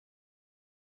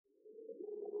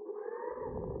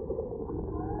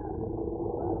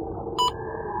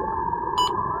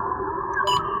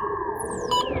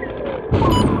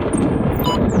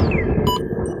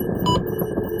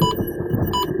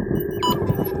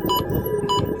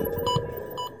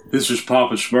This is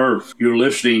Papa Smurf. You're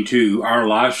listening to Our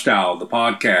Lifestyle, the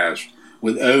podcast,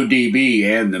 with ODB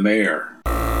and the Mayor.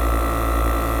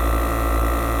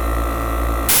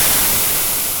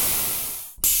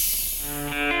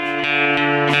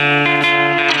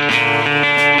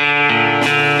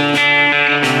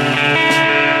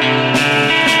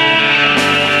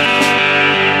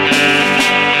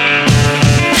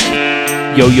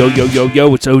 Yo,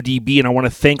 it's ODB, and I want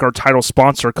to thank our title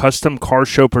sponsor, Custom Car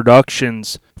Show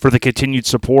Productions, for the continued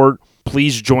support.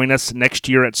 Please join us next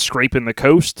year at Scrapin' the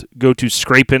Coast. Go to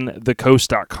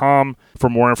scrapinthecoast.com for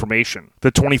more information.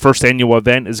 The 21st annual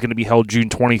event is going to be held June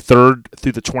 23rd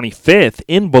through the 25th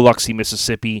in Biloxi,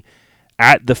 Mississippi,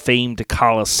 at the famed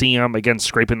Coliseum. Again,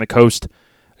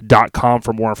 scrapinthecoast.com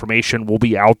for more information. We'll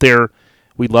be out there.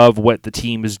 We love what the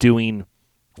team is doing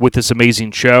with this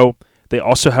amazing show. They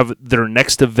also have their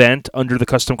next event under the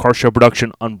Custom Car Show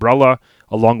Production umbrella,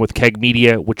 along with Keg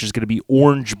Media, which is going to be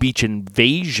Orange Beach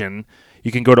Invasion. You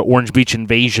can go to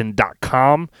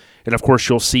orangebeachinvasion.com, and of course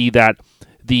you'll see that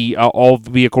the all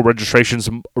vehicle registrations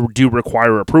do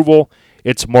require approval.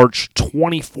 It's March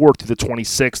 24th to the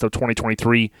 26th of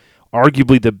 2023,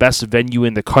 arguably the best venue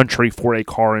in the country for a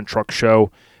car and truck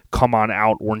show. Come on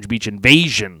out, Orange Beach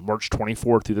Invasion, March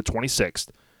 24th through the 26th.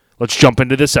 Let's jump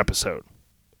into this episode.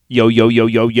 Yo,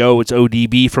 it's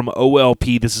ODB from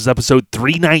OLP. This is episode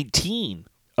 319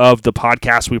 of the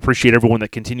podcast. We appreciate everyone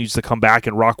that continues to come back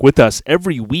and rock with us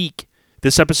every week.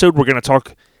 This episode, we're going to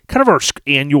talk kind of our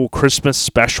annual Christmas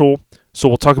special. So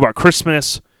we'll talk about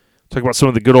Christmas, talk about some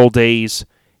of the good old days,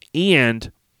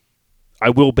 and I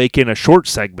will bake in a short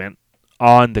segment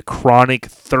on the Chronic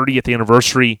 30th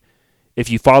anniversary. If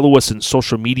you follow us in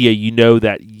social media, you know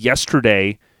that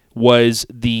yesterday was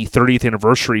the 30th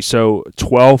anniversary, so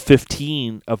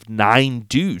 12/15 of 9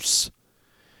 Deuce.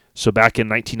 So back in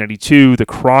 1992, the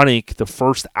Chronic, the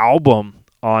first album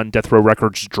on Death Row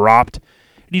Records, dropped.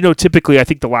 You know, typically, I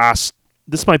think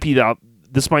this might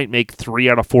make 3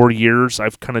 out of 4 years.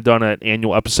 I've kind of done an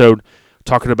annual episode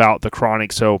talking about the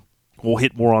Chronic, so we'll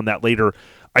hit more on that later.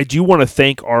 I do want to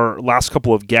thank our last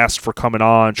couple of guests for coming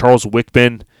on. Charles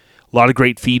Wickman, a lot of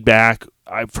great feedback.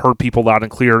 I've heard people loud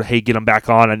and clear, hey, get him back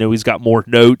on. I know he's got more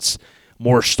notes,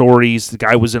 more stories. The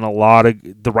guy was in a lot of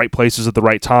the right places at the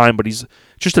right time, but he's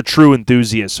just a true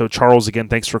enthusiast. So, Charles, again,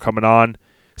 thanks for coming on.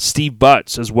 Steve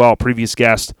Butts as well, previous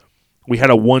guest. We had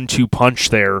a 1-2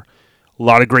 punch there. A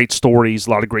lot of great stories, a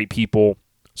lot of great people.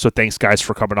 So thanks, guys,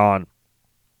 for coming on.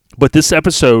 But this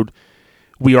episode,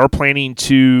 we are planning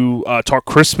to talk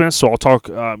Christmas, so I'll talk,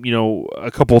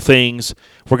 a couple things.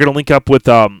 We're going to link up with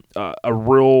a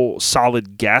real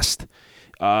solid guest,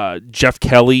 Jeff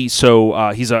Kelly.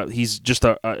 So he's just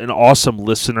an awesome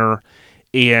listener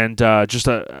and just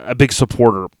a big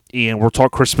supporter. And we'll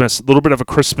talk Christmas, a little bit of a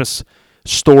Christmas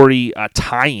story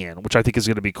tie-in, which I think is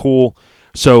going to be cool.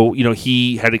 So,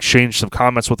 he had exchanged some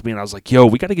comments with me, and I was like, yo,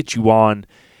 we got to get you on.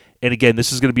 And again,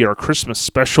 this is going to be our Christmas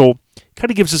special. Kind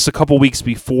of gives us a couple weeks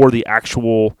before the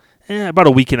actual, about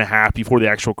a week and a half before the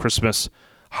actual Christmas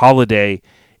holiday.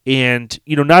 And,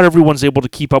 not everyone's able to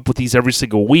keep up with these every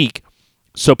single week.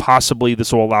 So possibly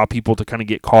this will allow people to kind of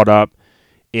get caught up.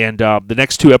 And the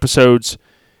next 2 episodes,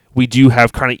 we do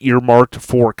have kind of earmarked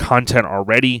for content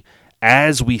already.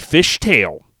 As we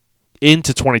fishtail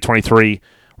into 2023,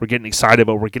 we're getting excited,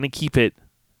 but we're going to keep it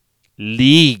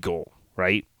legal,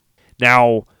 right?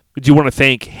 Now, I do want to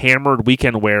thank Hammered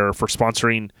Weekend Wear for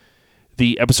sponsoring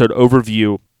the episode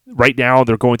overview. Right now,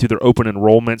 they're going through their open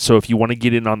enrollment, so if you want to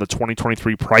get in on the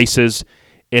 2023 prices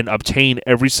and obtain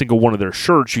every single one of their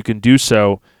shirts, you can do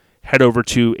so. Head over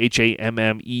to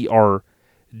HAMMERD,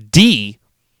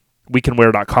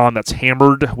 weekendwear.com. That's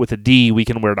hammered with a D,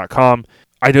 weekendwear.com.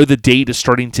 I know the date is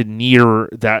starting to near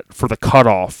that for the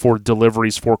cutoff for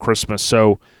deliveries for Christmas,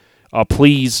 so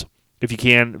please, if you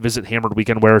can, visit Hammered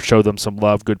Weekend Wear, show them some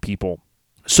love, good people.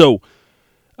 So,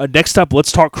 next up,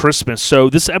 let's talk Christmas. So,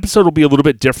 this episode will be a little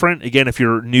bit different. Again, if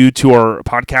you're new to our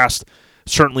podcast,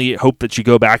 certainly hope that you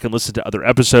go back and listen to other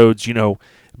episodes.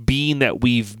 Being that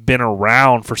we've been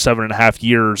around for 7.5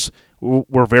 years,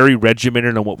 we're very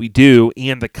regimented on what we do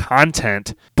and the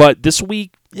content. But this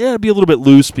week, it'll be a little bit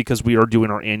loose because we are doing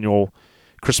our annual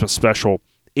Christmas special.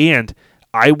 And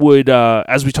I would,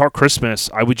 as we talk Christmas,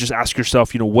 I would just ask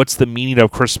yourself, what's the meaning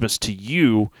of Christmas to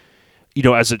you?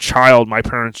 As a child, my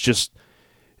parents just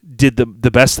did the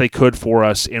best they could for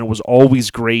us, and it was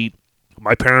always great.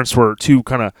 My parents were 2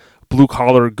 kind of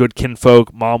blue-collar, good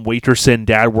kinfolk, mom waitress and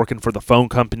dad working for the phone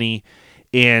company,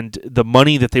 and the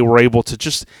money that they were able to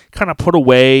just kind of put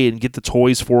away and get the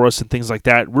toys for us and things like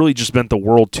that really just meant the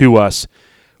world to us.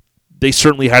 They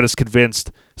certainly had us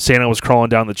convinced Santa was crawling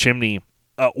down the chimney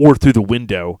or through the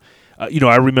window.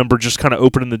 I remember just kind of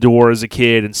opening the door as a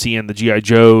kid and seeing the G.I.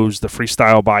 Joes, the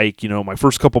freestyle bike. My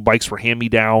first couple bikes were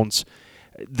hand-me-downs.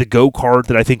 The go-kart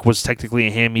that I think was technically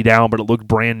a hand-me-down, but it looked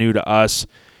brand new to us.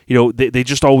 They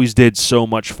just always did so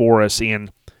much for us,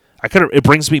 and it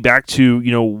brings me back to,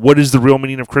 what is the real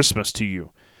meaning of Christmas to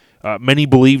you? Many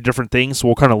believe different things, so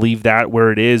we'll kind of leave that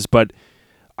where it is, but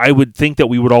I would think that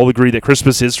we would all agree that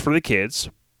Christmas is for the kids,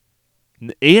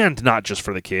 and not just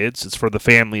for the kids, it's for the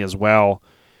family as well.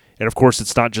 And of course,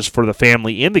 it's not just for the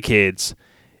family and the kids,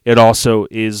 it also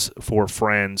is for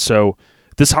friends. So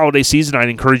this holiday season, I'd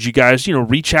encourage you guys,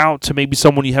 reach out to maybe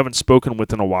someone you haven't spoken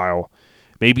with in a while,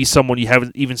 maybe someone you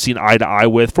haven't even seen eye to eye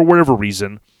with for whatever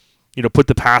reason. Put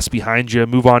the past behind you,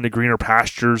 move on to greener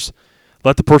pastures.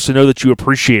 Let the person know that you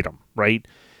appreciate them, right?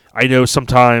 I know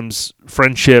sometimes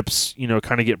friendships,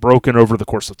 kind of get broken over the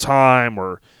course of time,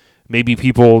 or maybe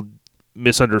people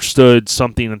misunderstood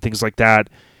something and things like that.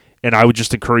 And I would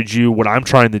just encourage you, what I'm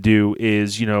trying to do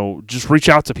is, just reach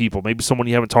out to people, maybe someone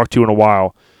you haven't talked to in a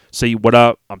while. Say, what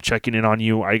up? I'm checking in on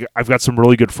you. I've got some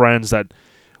really good friends that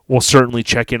will certainly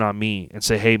check in on me and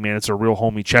say, hey, man, it's a real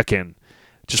homie check-in.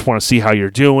 Just want to see how you're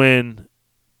doing,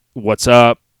 what's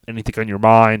up, anything on your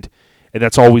mind. And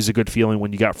that's always a good feeling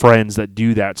when you got friends that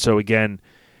do that. So again,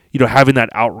 having that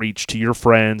outreach to your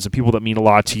friends and people that mean a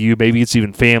lot to you, maybe it's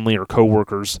even family or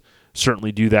coworkers,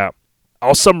 certainly do that.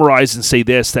 I'll summarize and say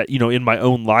this, that, in my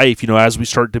own life, as we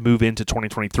start to move into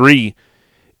 2023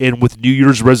 and with New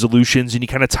Year's resolutions, and you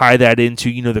kind of tie that into,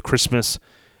 the Christmas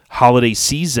holiday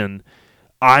season,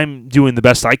 I'm doing the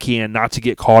best I can not to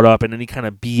get caught up in any kind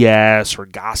of BS or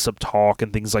gossip talk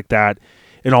and things like that.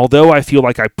 And although I feel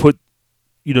like I put,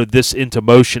 this into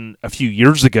motion a few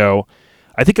years ago,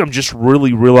 I think I'm just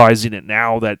really realizing it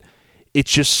now that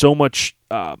it's just so much,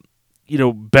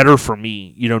 better for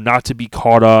me, not to be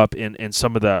caught up in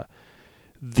some of the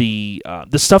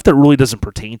stuff that really doesn't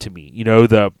pertain to me.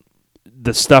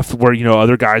 The stuff where,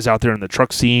 other guys out there in the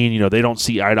truck scene, they don't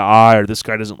see eye to eye, or this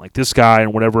guy doesn't like this guy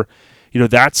and whatever.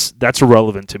 That's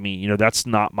irrelevant to me. That's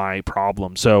not my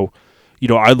problem. So,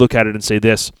 I look at it and say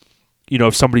this,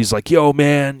 if somebody's like, yo,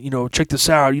 man, check this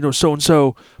out,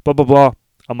 so-and-so, blah, blah, blah.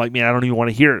 I'm like, man, I don't even want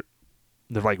to hear it.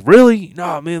 They're like, really?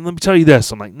 No, man, let me tell you this.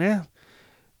 I'm like, nah,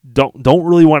 don't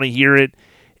really want to hear it.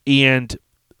 And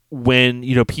when,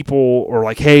 people are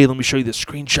like, hey, let me show you this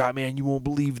screenshot, man, you won't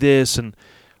believe this. And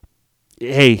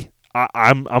hey,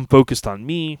 I'm focused on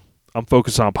me. I'm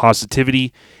focused on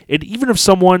positivity. And even if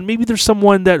maybe there's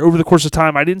someone that over the course of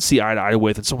time I didn't see eye to eye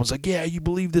with, and someone's like, yeah, you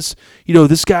believe this,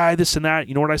 this guy, this and that.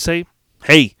 You know what I say?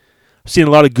 Hey, I've seen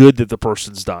a lot of good that the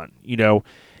person's done,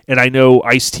 And I know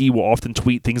Ice-T will often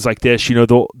tweet things like this.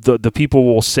 The people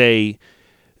will say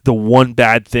the one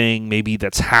bad thing maybe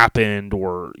that's happened,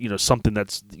 or, something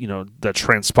that's, that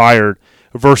transpired,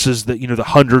 versus the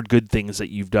 100 good things that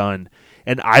you've done.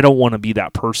 And I don't want to be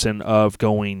that person of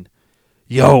going,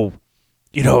 yo,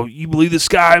 you believe this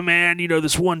guy, man,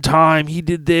 this one time he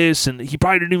did this and he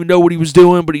probably didn't even know what he was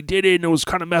doing, but he did it and it was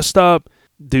kind of messed up.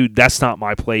 Dude, that's not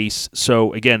my place.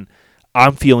 So again,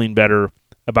 I'm feeling better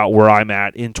about where I'm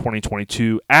at in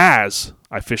 2022 as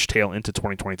I fishtail into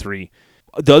 2023.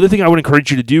 The other thing I would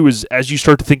encourage you to do is, as you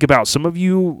start to think about, some of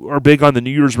you are big on the New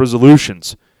Year's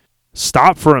resolutions,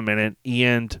 stop for a minute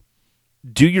and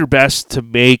do your best to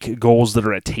make goals that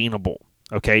are attainable,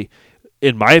 okay?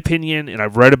 In my opinion, and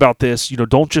I've read about this,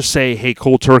 don't just say, hey,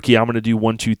 cold turkey, I'm going to do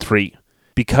 1, 2, 3,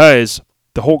 because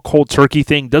the whole cold turkey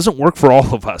thing doesn't work for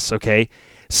all of us, okay?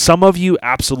 Some of you,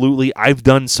 absolutely. I've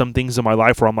done some things in my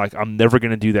life where I'm like, I'm never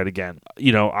going to do that again.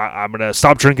 I'm going to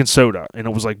stop drinking soda. And it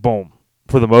was like, boom.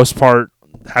 For the most part,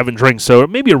 haven't drank soda,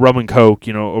 maybe a rum and Coke,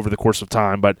 over the course of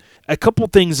time. But a couple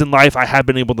things in life I have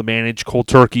been able to manage. Cold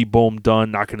turkey, boom,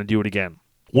 done, not going to do it again.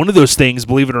 One of those things,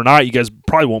 believe it or not, you guys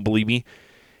probably won't believe me,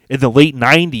 in the late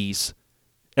 90s,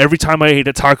 every time I ate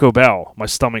at Taco Bell, my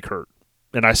stomach hurt.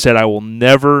 And I said I will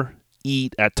never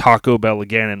eat at Taco Bell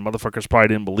again, and motherfuckers probably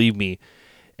didn't believe me.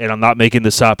 And I'm not making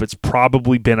this up. It's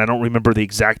probably been, I don't remember the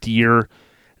exact year,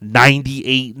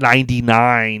 98,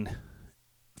 99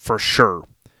 for sure.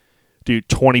 Dude,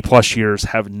 20 plus years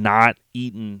have not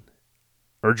eaten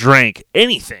or drank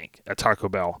anything at Taco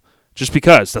Bell just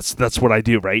because that's what I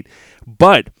do, right?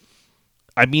 But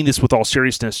I mean this with all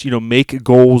seriousness, make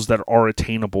goals that are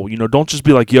attainable. Don't just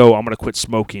be like, yo, I'm going to quit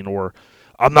smoking, or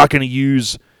I'm not going to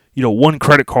use, one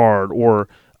credit card, or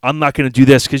I'm not going to do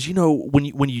this. Because,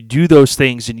 when you do those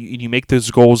things and you make those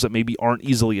goals that maybe aren't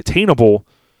easily attainable,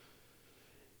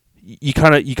 you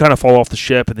kind of fall off the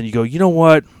ship, and then you go, you know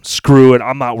what, screw it,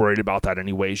 I'm not worried about that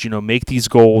anyways. Make these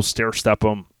goals, stair step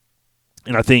them,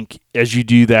 And I think as you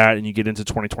do that and you get into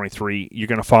 2023, you're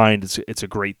going to find it's a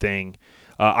great thing.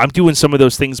 I'm doing some of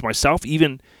those things myself,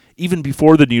 even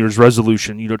before the New Year's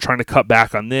resolution, trying to cut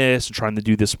back on this and trying to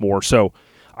do this more. So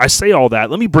I say all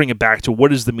that. Let me bring it back to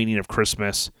what is the meaning of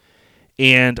Christmas.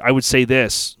 And I would say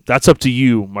this, that's up to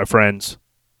you, my friends.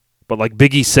 But like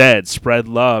Biggie said, spread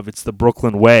love. It's the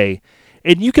Brooklyn way.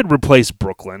 And you can replace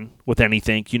Brooklyn with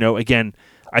anything. Again,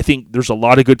 I think there's a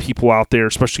lot of good people out there,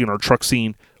 especially in our truck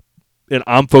scene. And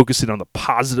I'm focusing on the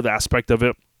positive aspect of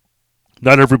it.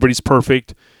 Not everybody's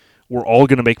perfect. We're all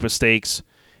going to make mistakes.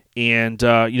 And,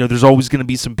 there's always going to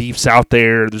be some beefs out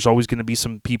there. There's always going to be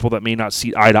some people that may not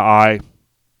see eye to eye.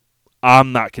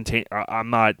 I'm not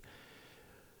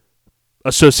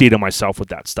associating myself with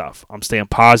that stuff. I'm staying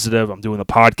positive. I'm doing the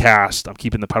podcast. I'm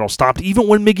keeping the pedal stomped. Even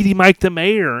when Miggity Mike the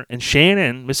mayor and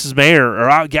Shannon, Mrs. Mayor, are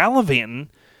out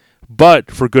gallivanting. But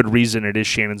for good reason, it is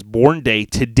Shannon's born day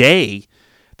today,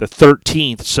 the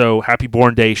 13th. So happy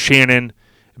born day, Shannon.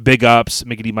 Big ups,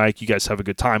 Miggity Mike. You guys have a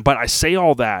good time. But I say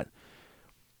all that.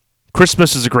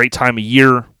 Christmas is a great time of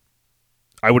year.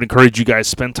 I would encourage you guys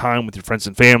to spend time with your friends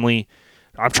and family.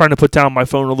 I'm trying to put down my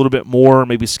phone a little bit more,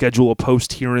 maybe schedule a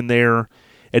post here and there,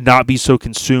 and not be so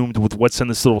consumed with what's in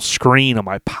this little screen on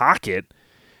my pocket,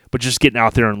 but just getting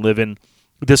out there and living.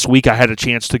 This week I had a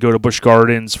chance to go to Busch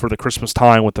Gardens for the Christmas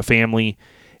time with the family,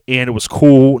 and it was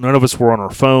cool. None of us were on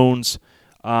our phones.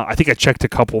 I think I checked a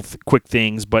couple quick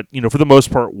things, but for the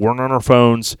most part, weren't on our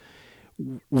phones.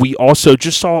 We also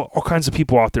just saw all kinds of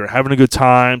people out there having a good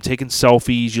time, taking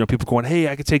selfies. People going, "Hey,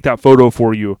 I could take that photo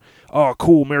for you." Oh,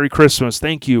 cool! Merry Christmas,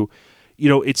 thank you.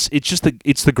 It's just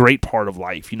the great part of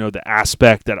life. The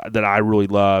aspect that I really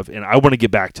love, and I want to get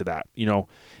back to that.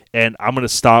 And I'm gonna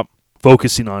stop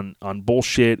focusing on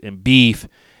bullshit and beef.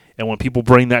 And when people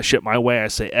bring that shit my way, I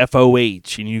say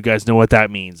FOH, and you guys know what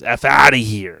that means. F out of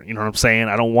here. You know what I'm saying?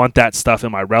 I don't want that stuff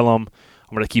in my realm.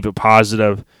 I'm gonna keep it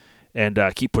positive and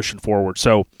keep pushing forward.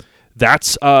 So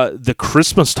that's the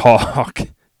Christmas talk,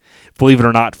 believe it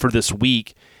or not, for this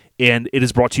week. And it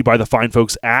is brought to you by the fine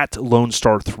folks at Lone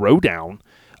Star Throwdown.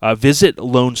 Visit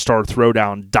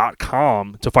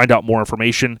LoneStarThrowdown.com to find out more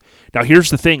information. Now, here's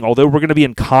the thing. Although we're going to be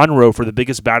in Conroe for the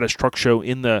biggest, baddest truck show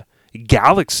in the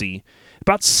galaxy,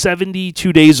 about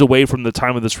 72 days away from the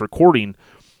time of this recording,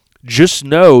 just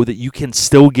know that you can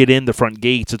still get in the front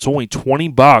gates. It's only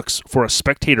 $20 for a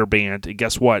spectator band. And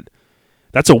guess what?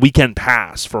 That's a weekend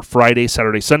pass for Friday,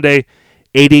 Saturday, Sunday,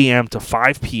 8 a.m. to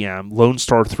 5 p.m.,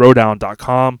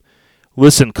 LoneStarThrowdown.com.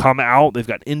 Listen, come out. They've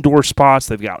got indoor spots.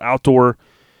 They've got outdoor.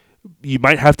 You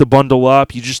might have to bundle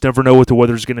up. You just never know what the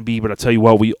weather's going to be. But I tell you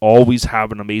what, we always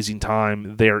have an amazing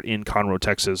time there in Conroe,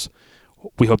 Texas.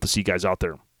 We hope to see you guys out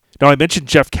there. Now, I mentioned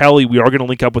Jeff Kelly. We are going to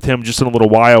link up with him just in a little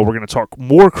while. We're going to talk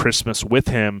more Christmas with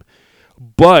him.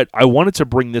 But I wanted to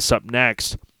bring this up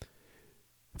next.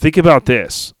 Think about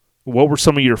this. What were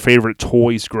some of your favorite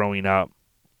toys growing up?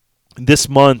 This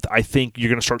month, I think you're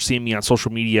going to start seeing me on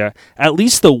social media, at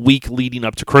least the week leading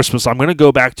up to Christmas. I'm going to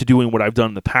go back to doing what I've done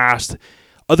in the past.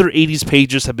 Other 80s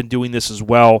pages have been doing this as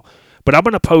well. But I'm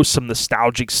going to post some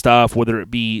nostalgic stuff, whether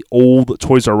it be old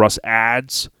Toys R Us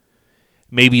ads,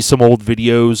 maybe some old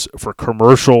videos for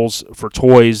commercials for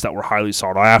toys that were highly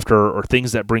sought after, or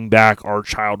things that bring back our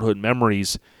childhood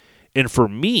memories. And for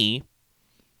me,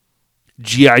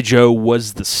 G.I. Joe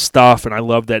was the stuff, and I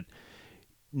love that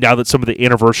now that some of the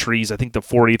anniversaries, I think the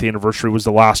 40th anniversary was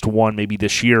the last one, maybe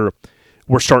this year,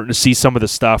 we're starting to see some of the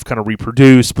stuff kind of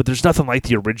reproduced, but there's nothing like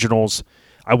the originals.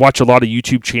 I watch a lot of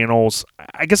YouTube channels.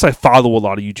 I guess I follow a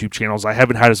lot of YouTube channels. I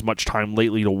haven't had as much time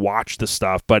lately to watch the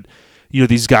stuff, but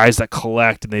these guys that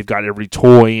collect, and they've got every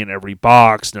toy in every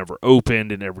box, never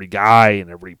opened, and every guy and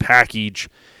every package.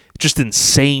 Just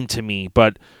insane to me,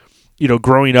 but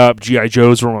growing up, G.I.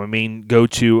 Joes were my main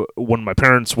go-to. When my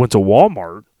parents went to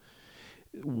Walmart,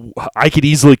 I could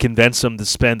easily convince them to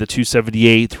spend the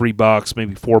 $2.78, $3,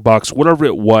 maybe $4, whatever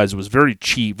it was. It was very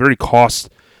cheap, very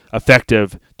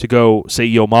cost-effective to go say,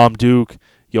 "Yo, Mom Duke,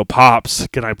 yo, Pops,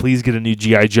 can I please get a new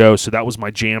G.I. Joe?" So that was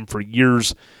my jam for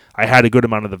years. I had a good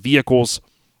amount of the vehicles.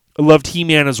 I loved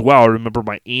He-Man as well. I remember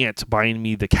my aunt buying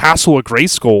me the Castle of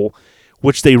Grayskull,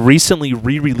 which they recently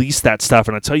re-released that stuff.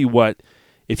 And I tell you what,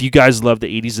 if you guys love the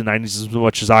 80s and 90s as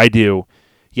much as I do,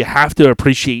 you have to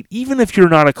appreciate, even if you're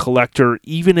not a collector,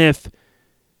 even if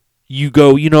you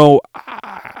go,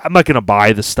 I'm not going to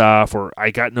buy the stuff, or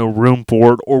I got no room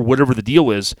for it, or whatever the deal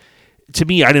is. To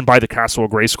me, I didn't buy the Castle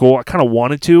of Grayskull. I kind of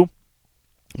wanted to,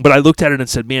 but I looked at it and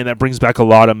said, man, that brings back a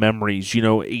lot of memories,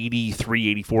 83,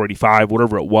 84, 85,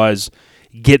 whatever it was,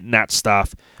 getting that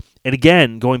stuff. And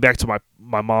again, going back to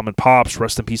my mom and pops,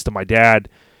 rest in peace to my dad,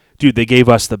 dude, they gave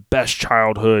us the best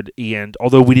childhood, and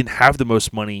although we didn't have the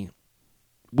most money,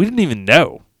 we didn't even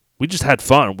know. We just had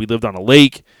fun. We lived on a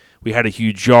lake. We had a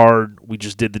huge yard. We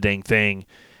just did the dang thing,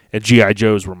 and G.I.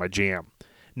 Joes were my jam.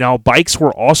 Now, bikes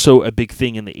were also a big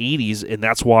thing in the 80s, and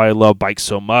that's why I love bikes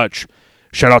so much.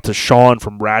 Shout out to Sean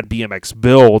from Rad BMX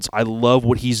Builds. I love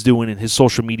what he's doing in his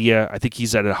social media. I think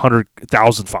he's at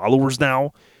 100,000 followers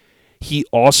now. He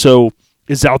also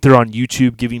is out there on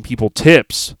YouTube giving people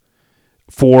tips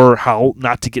for how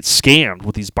not to get scammed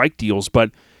with these bike deals.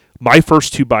 But my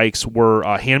first two bikes were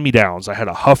hand-me-downs. I had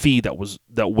a Huffy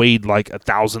that weighed like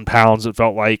 1,000 pounds. It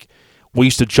felt like we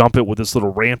used to jump it with this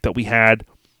little ramp that we had.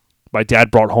 My dad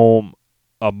brought home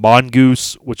a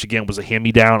Mongoose, which again was a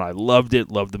hand-me-down. I loved it.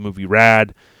 Loved the movie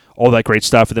Rad. All that great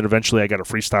stuff. And then eventually I got a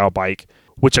freestyle bike,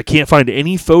 which I can't find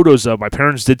any photos of. My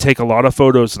parents did take a lot of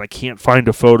photos, and I can't find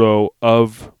a photo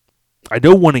of. I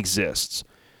know one exists.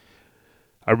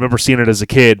 I remember seeing it as a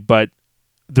kid, but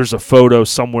there's a photo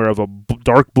somewhere of a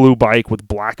dark blue bike with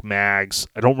black mags.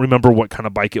 I don't remember what kind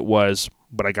of bike it was,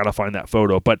 but I got to find that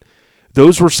photo. But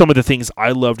those were some of the things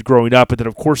I loved growing up. And then,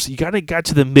 of course, you got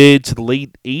to the mid to the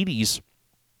late 80s,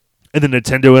 and the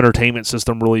Nintendo Entertainment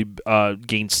System really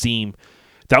gained steam.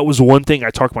 That was one thing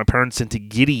I talked my parents into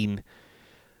getting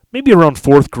maybe around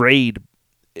 4th grade,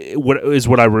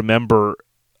 what I remember.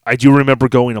 I do remember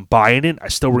going and buying it. I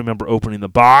still remember opening the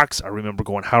box. I remember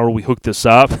going, how do we hook this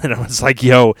up? And I was like,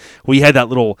 yo, we had that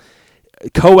little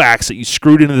coax that you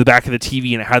screwed into the back of the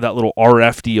TV, and it had that little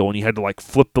RF deal, and you had to like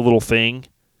flip the little thing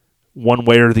one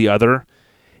way or the other,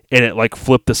 and it like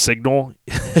flipped the signal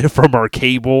from our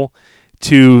cable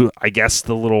to, I guess,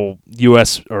 the little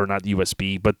US, or not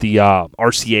USB, but the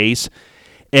RCAs.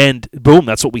 And boom,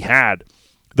 that's what we had.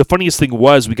 The funniest thing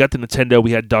was we got the Nintendo,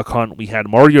 we had Duck Hunt, we had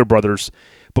Mario Brothers,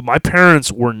 but my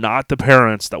parents were not the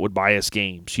parents that would buy us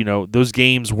games. You know, those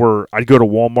games were, I'd go to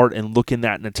Walmart and look in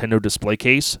that Nintendo display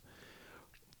case,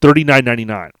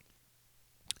 $39.99.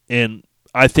 And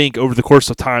I think over the course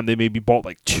of time, they maybe bought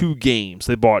like 2 games.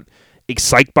 They bought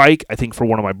Excite Bike, I think, for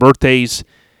one of my birthdays.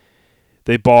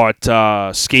 They bought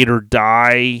Skate or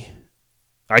Die.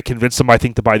 I convinced them, I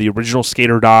think, to buy the original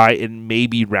Skate or Die and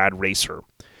maybe Rad Racer.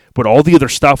 But all the other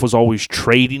stuff was always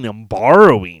trading and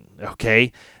borrowing,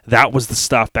 okay? That was the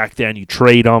stuff back then. You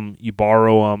trade them, you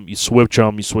borrow them, you switch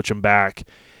them back.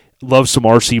 Love some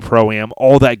RC Pro-Am,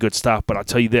 all that good stuff. But I'll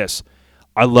tell you this,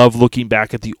 I love looking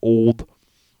back at the old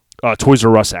Toys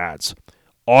R Us ads.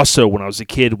 Also, when I was a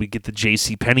kid, we'd get the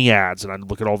JCPenney ads, and I'd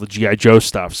look at all the G.I. Joe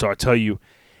stuff. So I tell you,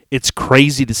 it's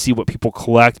crazy to see what people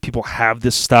collect. People have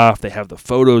this stuff. They have the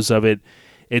photos of it.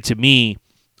 And to me,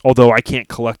 although I can't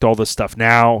collect all this stuff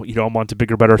now, you know, I'm on to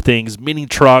bigger, better things, mini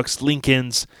trucks,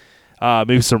 Lincolns,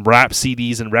 maybe some rap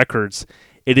CDs and records.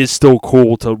 It is still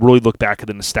cool to really look back at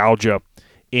the nostalgia.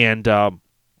 And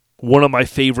one of my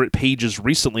favorite pages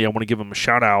recently, I want to give them a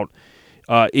shout out,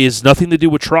 is Nothing to Do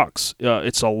with Trucks.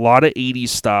 It's a lot of 80s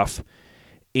stuff.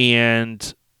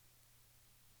 And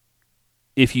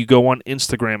if you go on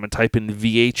Instagram and type in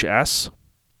VHS,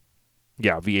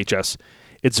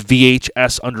 it's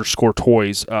VHS_toys,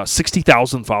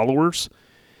 60,000 followers,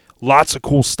 lots of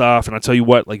cool stuff. And I tell you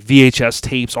what, like VHS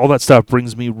tapes, all that stuff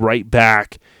brings me right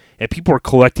back. And people are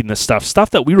collecting this stuff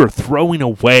that we were throwing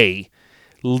away,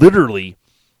 literally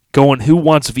going, who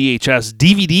wants VHS?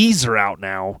 DVDs are out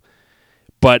now,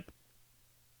 but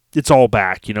it's all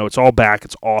back. You know, it's all back.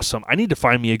 It's awesome. I need to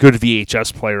find me a good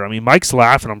VHS player. I mean, Mike's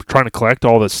laughing. I'm trying to collect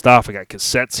all this stuff. I got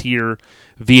cassettes here,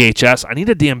 VHS. I need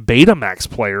a damn Betamax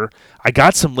player. I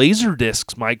got some laser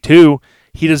discs, Mike, too.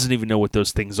 He doesn't even know what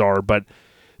those things are. But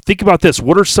think about this.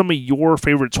 What are some of your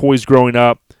favorite toys growing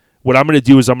up? What I'm going to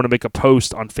do is I'm going to make a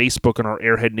post on Facebook in our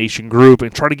Airhead Nation group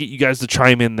and try to get you guys to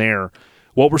chime in there.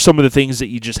 What were some of the things that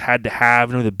you just had to have?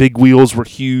 You know, the big wheels were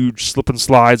huge. Slip and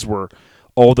slides were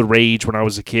all the rage when I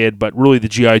was a kid, but really the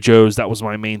G.I. Joes, that was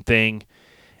my main thing.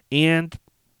 And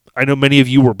I know many of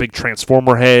you were big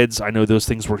Transformer heads. I know those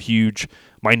things were huge.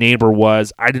 My neighbor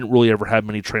was. I didn't really ever have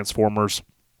many Transformers,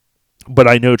 but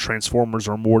I know Transformers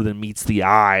are more than meets the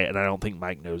eye, and I don't think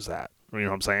Mike knows that. You know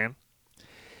what I'm saying?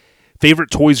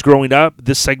 Favorite toys growing up.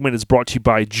 This segment is brought to you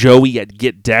by Joey at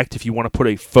Get Decked. If you want to put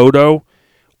a photo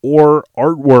or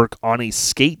artwork on a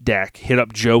skate deck, hit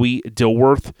up Joey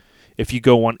Dilworth. If you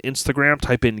go on Instagram,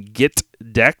 type in Get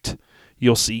Decked,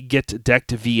 you'll see Get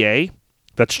Decked VA.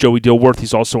 That's Joey Dilworth.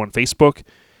 He's also on Facebook.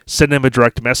 Send him a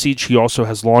direct message. He also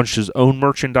has launched his own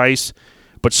merchandise,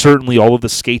 but certainly all of the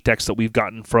skate decks that we've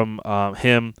gotten from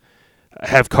him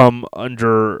have come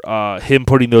under him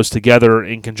putting those together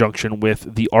in conjunction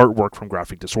with the artwork from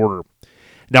Graphic Disorder.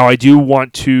 Now, I do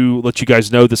want to let you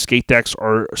guys know the skate decks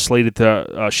are slated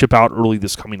to ship out early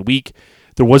this coming week.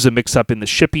 There was a mix-up in the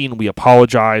shipping. We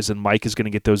apologize, and Mike is going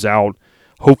to get those out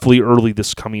hopefully early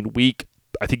this coming week.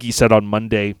 I think he said on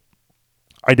Monday.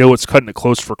 I know it's cutting it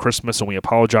close for Christmas, and we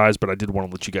apologize, but I did want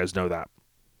to let you guys know that.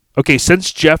 Okay,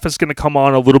 since Jeff is going to come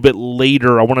on a little bit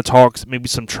later, I want to talk maybe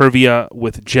some trivia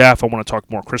with Jeff. I want to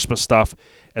talk more Christmas stuff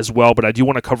as well, but I do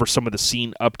want to cover some of the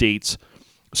scene updates.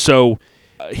 So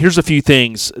here's a few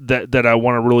things that I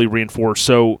want to really reinforce.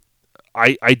 So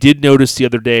I did notice the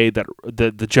other day that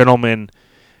the gentleman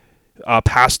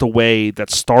passed away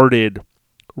that started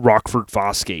Rockford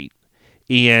Fosgate.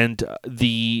 And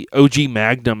the OG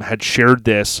Magnum had shared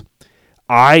this.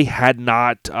 I had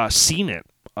not seen it.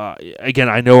 Again,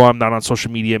 I know I'm not on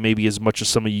social media maybe as much as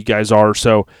some of you guys are,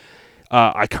 so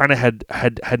I kind of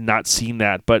had not seen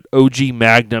that. But OG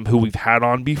Magnum, who we've had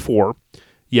on before,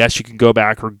 yes, you can go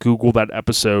back or Google that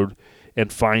episode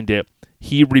and find it.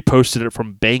 He reposted it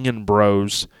from Bangin'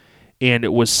 Bros, and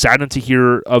it was saddened to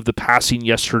hear of the passing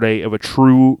yesterday of a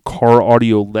true car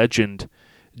audio legend,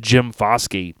 Jim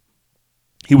Fosgate.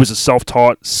 He was a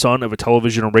self-taught son of a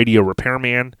television and radio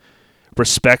repairman.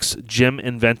 Respects Jim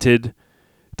invented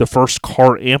the first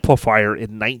car amplifier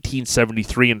in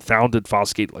 1973 and founded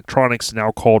Fosgate Electronics,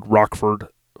 now called Rockford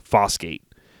Fosgate.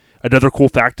 Another cool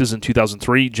fact is in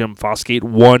 2003, Jim Fosgate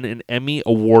won an Emmy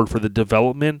Award for the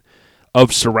development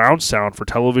of surround sound for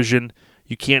television.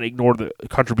 You can't ignore the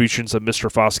contributions of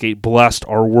Mr. Fosgate blessed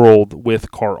our world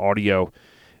with car audio,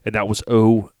 and that was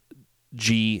OG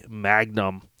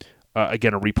Magnum.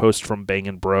 Again, a repost from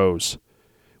Bangin' Bros,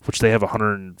 which they have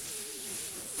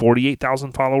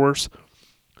 148,000 followers.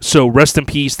 So rest in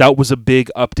peace. That was a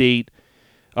big update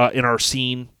in our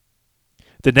scene.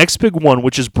 The next big one,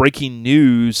 which is breaking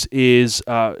news, is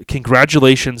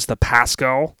congratulations to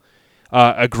Pascal,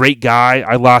 a great guy.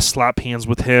 I last slapped hands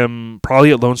with him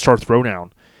probably at Lone Star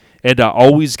Throwdown. And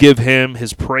always give him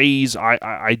his praise.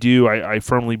 I do. I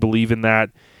firmly believe in that.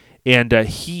 And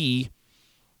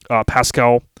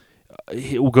Pascal,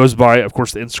 he goes by, of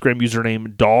course, the Instagram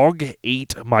username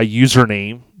Dog8, my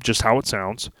username, just how it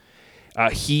sounds.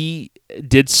 He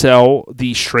did sell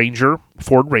the Stranger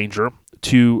Ford Ranger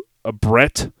to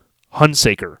Brett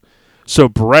Hunsaker. So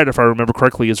Brett, if I remember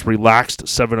correctly, is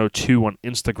Relaxed702 on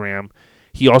Instagram.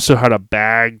 He also had a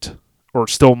bagged, or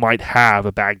still might have,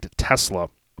 a bagged Tesla.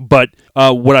 But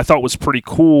what I thought was pretty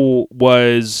cool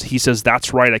was he says,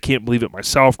 "That's right, I can't believe it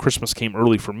myself. Christmas came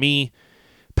early for me.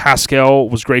 Pascal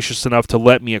was gracious enough to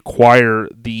let me acquire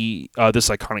this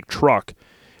iconic truck.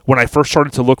 When I first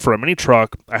started to look for a mini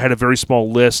truck, I had a very small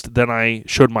list. Then I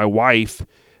showed my wife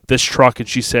this truck, and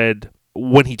she said,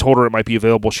 when he told her it might be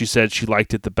available, she said she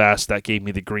liked it the best. That gave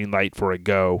me the green light for a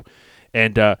go."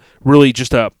 And really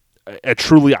just a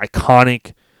truly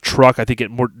iconic truck. I think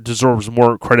it deserves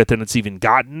more credit than it's even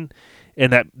gotten.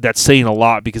 And that's saying a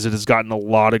lot because it has gotten a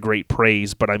lot of great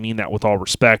praise, but I mean that with all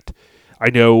respect. I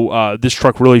know this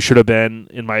truck really should have been,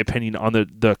 in my opinion, on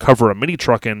the cover of Mini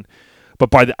Truckin',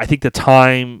 but I think the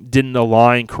time didn't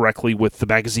align correctly with the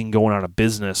magazine going out of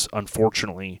business,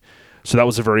 unfortunately. So that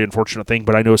was a very unfortunate thing,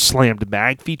 but I know Slammed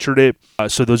Mag featured it.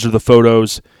 So those are the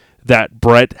photos that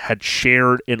Brett had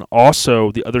shared. And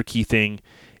also, the other key thing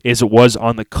is it was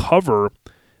on the cover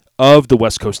of the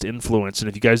West Coast Influence. And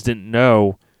if you guys didn't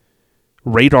know,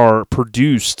 Radar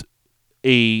produced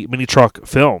a mini truck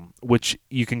film, which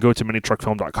you can go to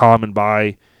minitruckfilm.com and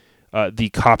buy the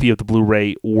copy of the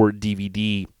Blu-ray or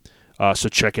DVD. So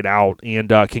check it out. And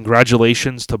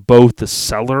congratulations to both the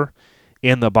seller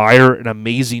and the buyer. An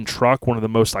amazing truck, one of the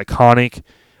most iconic,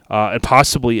 and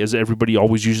possibly, as everybody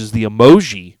always uses the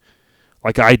emoji,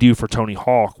 like I do for Tony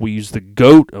Hawk, we use the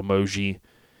GOAT emoji.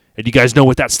 And you guys know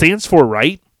what that stands for,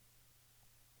 right?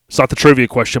 It's not the trivia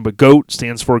question, but GOAT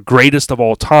stands for greatest of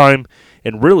all time.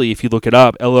 And really, if you look it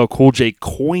up, LL Cool J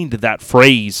coined that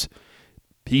phrase.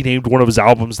 He named one of his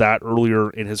albums that earlier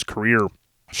in his career.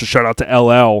 So shout out to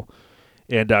LL,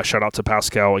 and shout out to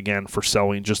Pascal again for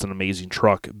selling just an amazing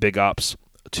truck. Big ups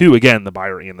to, again, the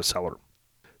buyer and the seller.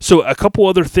 So a couple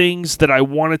other things that I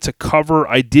wanted to cover.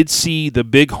 I did see the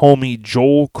big homie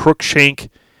Joel Cruikshank.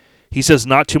 He says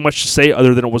not too much to say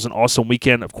other than it was an awesome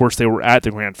weekend. Of course, they were at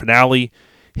the grand finale.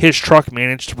 His truck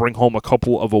managed to bring home a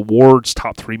couple of awards,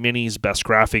 top 3 minis, best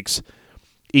graphics,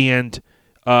 and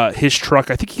his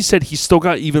truck, I think he said he's still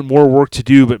got even more work to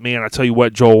do, but man, I tell you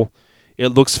what, Joel, it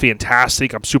looks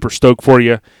fantastic. I'm super stoked for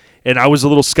you. And I was a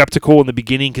little skeptical in the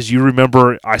beginning because you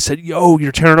remember I said, yo,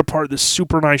 you're tearing apart this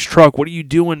super nice truck. What are you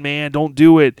doing, man? Don't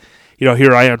do it. You know,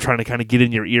 here I am trying to kind of get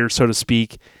in your ear, so to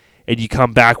speak, and you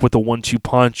come back with a 1-2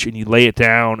 punch and you lay it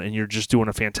down and you're just doing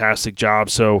a fantastic job.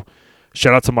 So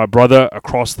shout out to my brother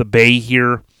across the bay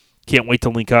here. Can't wait to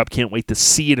link up. Can't wait to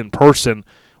see it in person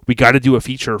we got to do a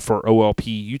feature for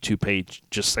OLP YouTube page.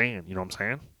 Just saying, you know what I'm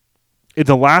saying? And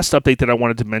the last update that I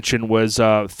wanted to mention was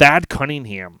Thad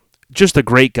Cunningham. Just a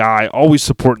great guy, always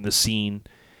supporting the scene.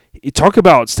 You talk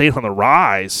about staying on the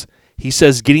rise. He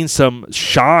says getting some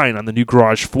shine on the new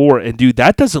garage floor. And, dude,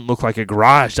 that doesn't look like a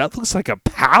garage. That looks like a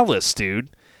palace, dude.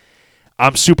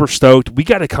 I'm super stoked. We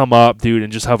got to come up, dude,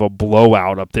 and just have a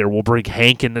blowout up there. We'll bring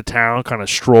Hank into town, kind of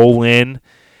stroll in.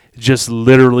 Just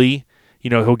literally,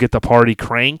 he'll get the party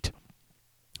cranked.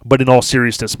 But in all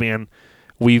seriousness, man,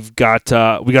 we got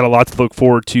a lot to look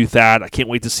forward to, Thad. I can't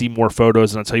wait to see more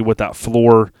photos, and I'll tell you what, that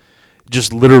floor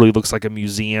just literally looks like a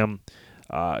museum.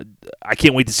 I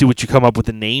can't wait to see what you come up with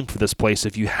a name for this place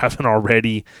if you haven't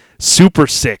already. Super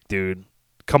sick, dude.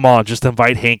 Come on, just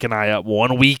invite Hank and I up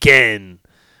one weekend.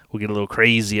 We'll get a little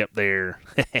crazy up there.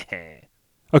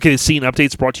 Okay, the scene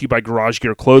updates brought to you by Garage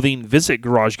Gear Clothing. Visit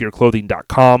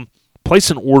garagegearclothing.com.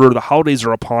 Place an order. The holidays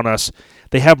are upon us.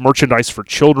 They have merchandise for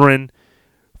children,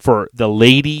 for the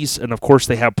ladies, and of course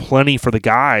they have plenty for the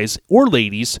guys or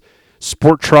ladies.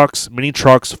 Sport trucks, mini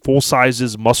trucks, full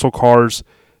sizes, muscle cars.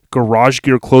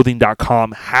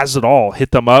 GarageGearClothing.com has it all.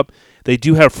 Hit them up. They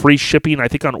do have free shipping, I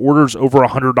think, on orders over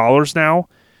 $100 now.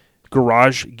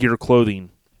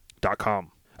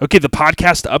 GarageGearClothing.com. Okay, the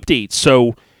podcast update.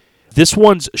 So this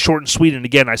one's short and sweet. And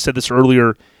again, I said this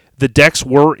earlier, the decks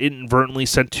were inadvertently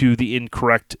sent to the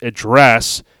incorrect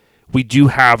address. We do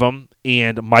have them,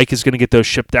 and Mike is going to get those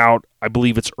shipped out. I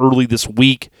believe it's early this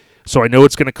week. So I know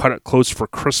it's going to cut it close for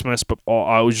Christmas, but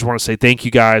I just want to say thank you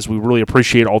guys. We really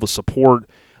appreciate all the support.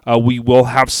 We will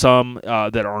have some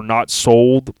that are not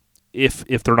sold. If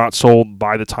they're not sold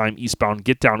by the time Eastbound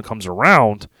Get Down comes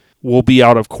around, we'll be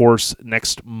out, of course,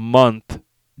 next month,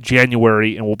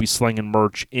 January, and we'll be slinging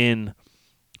merch in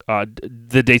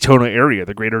the Daytona area,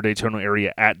 the greater Daytona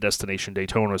area at Destination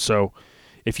Daytona. So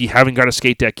if you haven't got a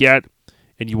skate deck yet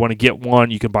and you want to get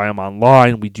one, you can buy them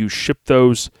online. We do ship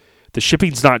those. The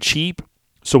shipping's not cheap,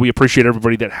 so we appreciate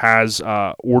everybody that has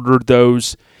ordered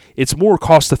those. It's more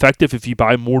cost-effective if you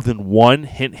buy more than one,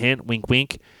 hint, hint, wink,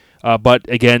 wink. But,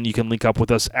 again, you can link up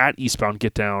with us at Eastbound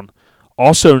Get Down,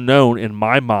 also known in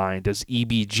my mind as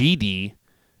EBGD,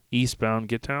 Eastbound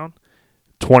Get Down,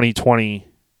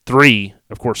 2023,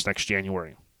 of course, next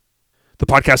January. The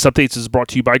podcast updates is brought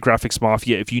to you by Graphics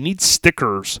Mafia. If you need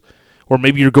stickers, or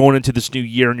maybe you're going into this new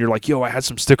year and you're like, yo, I had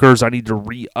some stickers I need to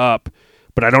re-up,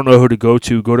 but I don't know who to go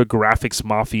to Graphics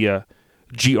Mafia,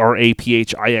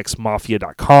 GRAPHIX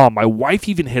Mafia.com. My wife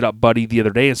even hit up Buddy the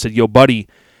other day and said, yo, Buddy,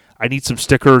 I need some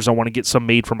stickers. I want to get some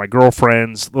made for my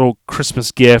girlfriends, little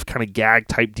Christmas gift, kind of gag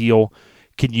type deal.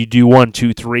 Can you do 1,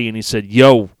 2, 3? And he said,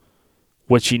 yo,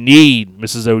 what you need,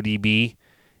 Mrs. ODB.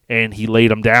 And he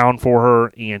laid them down for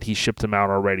her, and he shipped them out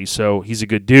already. So he's a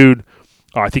good dude.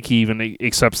 I think he even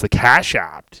accepts the Cash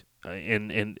App.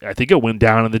 And I think it went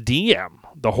down in the DM.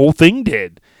 The whole thing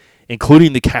did,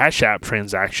 including the Cash App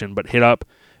transaction. But hit up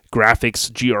graphics,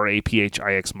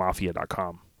 GRAPHIX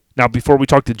Mafia.com. Now, before we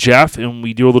talk to Jeff, and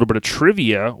we do a little bit of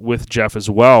trivia with Jeff as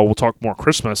well, we'll talk more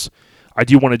Christmas, I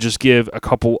do want to just give a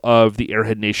couple of the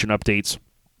Airhead Nation updates.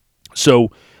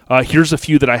 So here's a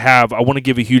few that I have. I want to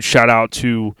give a huge shout-out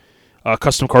to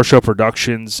Custom Car Show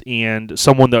Productions and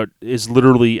someone that is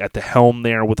literally at the helm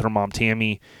there with her mom,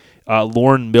 Tammy,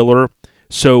 Lauren Miller.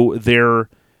 So their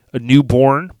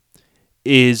newborn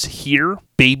is here.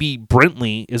 Baby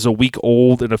Brentley is a week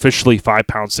old and officially 5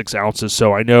 pounds, 6 ounces.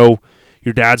 So I know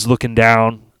your dad's looking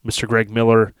down, Mr. Greg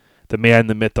Miller, the man,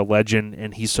 the myth, the legend,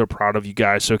 and he's so proud of you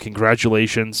guys. So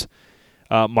congratulations.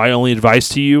 My only advice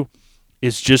to you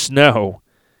is just know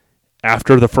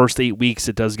after the first 8 weeks,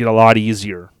 it does get a lot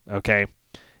easier, okay?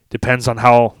 Depends on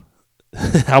how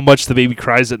much the baby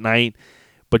cries at night,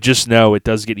 but just know it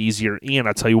does get easier. And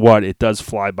I tell you what, it does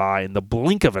fly by in the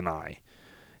blink of an eye.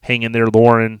 Hang in there,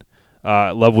 Lauren.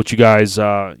 Love what you guys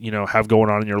have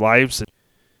going on in your lives.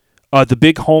 The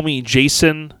big homie,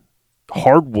 Jason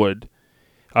Hardwood,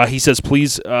 he says,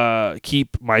 please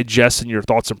keep my Jess in your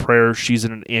thoughts and prayers. She's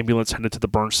in an ambulance headed to the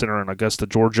burn center in Augusta,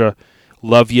 Georgia.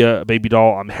 Love you, baby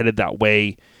doll. I'm headed that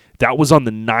way. That was on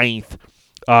the 9th.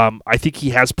 I think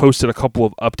he has posted a couple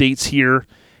of updates here,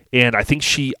 and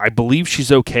I believe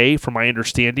she's okay from my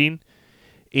understanding.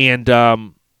 And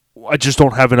I just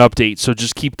don't have an update, so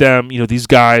just keep them. These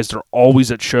guys, they're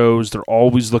always at shows. They're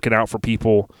always looking out for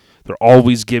people. They're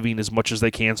always giving as much as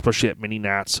they can, especially at Mini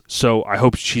Nats. So I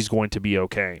hope she's going to be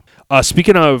okay.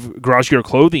 Speaking of Garage Gear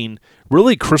Clothing,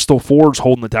 really Crystal Ford's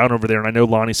holding it down over there. And I know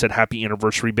Lonnie said, happy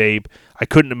anniversary, babe. I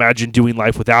couldn't imagine doing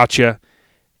life without you.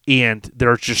 And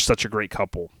they're just such a great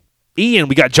couple. Ian,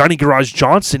 we got Johnny Garage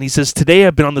Johnson. He says, today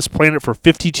I've been on this planet for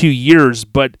 52 years,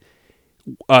 but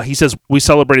He says, we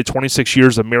celebrated 26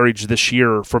 years of marriage this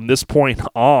year. From this point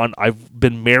on, I've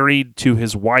been married to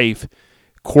his wife,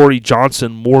 Corey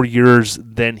Johnson, more years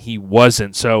than he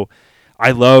wasn't. So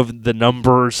I love the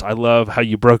numbers. I love how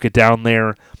you broke it down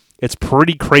there. It's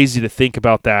pretty crazy to think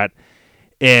about that.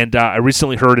 And I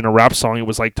recently heard in a rap song, it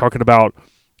was like talking about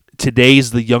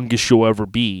today's the youngest you'll ever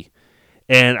be.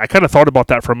 And I kind of thought about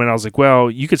that for a minute. I was like,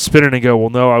 well, you could spin it and go, well,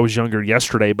 no, I was younger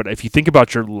yesterday. But if you think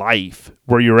about your life,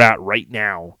 where you're at right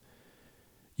now,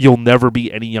 you'll never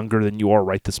be any younger than you are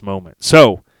right this moment.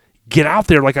 So get out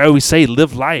there, like I always say,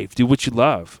 live life, do what you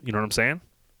love. You know what I'm saying?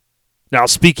 Now,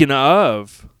 speaking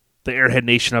of the Airhead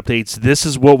Nation updates, this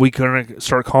is what we're going to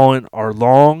start calling our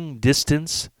long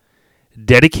distance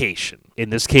dedication.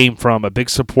 And this came from a big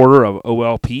supporter of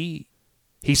OLP.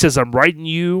 He says, I'm writing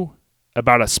you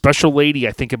about a special lady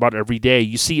I think about every day.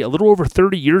 You see, a little over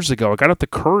 30 years ago, I got up the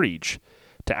courage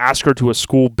to ask her to a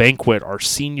school banquet our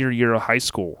senior year of high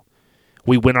school.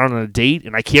 We went on a date,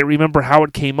 and I can't remember how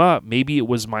it came up. Maybe it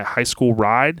was my high school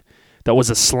ride that was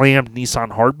a slammed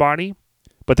Nissan hardbody.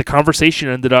 But the conversation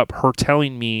ended up her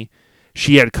telling me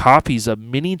she had copies of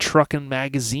Mini Truckin'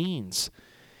 magazines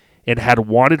and had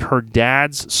wanted her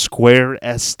dad's Square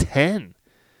S10.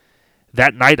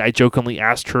 That night, I jokingly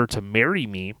asked her to marry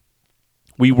me.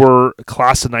 We were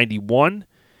class of 91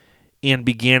 and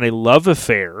began a love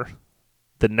affair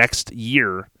the next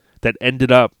year that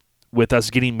ended up with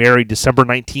us getting married December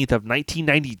 19th of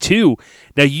 1992.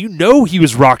 Now, you know he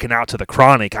was rocking out to the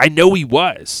Chronic. I know he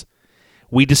was.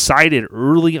 We decided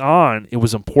early on it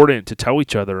was important to tell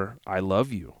each other, I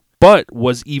love you. But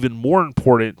was even more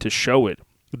important to show it.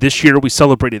 This year, we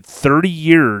celebrated 30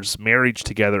 years marriage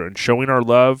together and showing our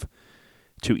love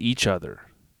to each other.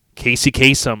 Casey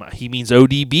Kasem, he means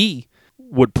ODB,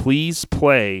 would please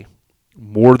play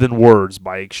More Than Words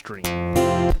by Extreme.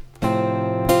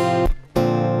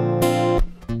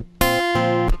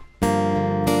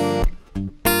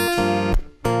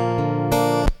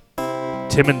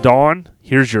 Tim and Dawn,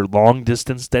 here's your long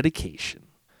distance dedication.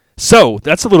 So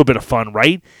that's a little bit of fun,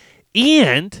 right?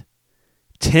 And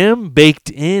Tim baked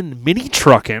in Mini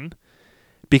Truckin'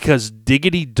 because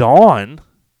Diggity Dawn,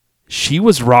 she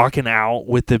was rocking out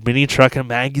with the Mini Truckin'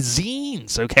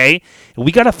 magazines, okay? And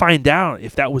we got to find out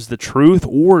if that was the truth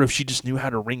or if she just knew how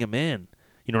to ring them in.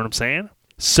 You know what I'm saying?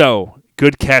 So,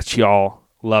 good catch, y'all.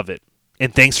 Love it.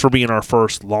 And thanks for being our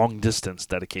first long-distance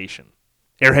dedication.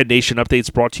 Airhead Nation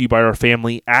updates brought to you by our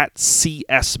family at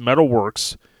CS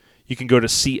Metalworks. You can go to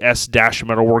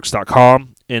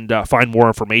cs-metalworks.com and find more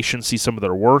information, see some of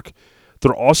their work.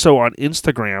 They're also on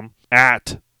Instagram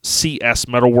at CS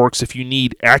Metalworks. If you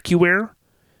need AccuAir,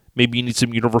 maybe you need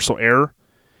some universal air,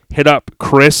 hit up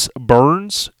Chris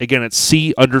Burns. Again, it's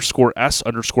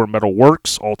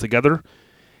C_S_Metalworks all together.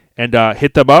 And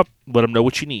hit them up. Let them know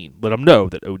what you need. Let them know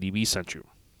that ODB sent you.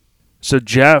 So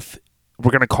Jeff,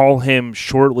 we're going to call him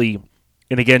shortly.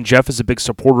 And again, Jeff is a big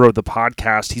supporter of the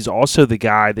podcast. He's also the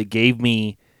guy that gave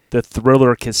me the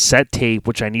Thriller cassette tape,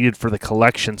 which I needed for the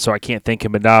collection, so I can't thank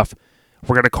him enough.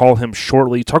 We're going to call him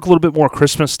shortly. Talk a little bit more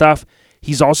Christmas stuff.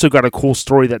 He's also got a cool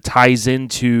story that ties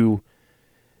into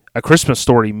a Christmas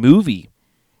Story movie,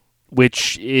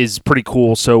 which is pretty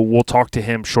cool, so we'll talk to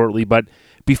him shortly. But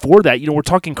before that, we're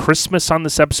talking Christmas on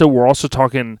this episode. We're also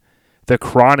talking The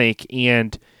Chronic,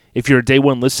 and if you're a day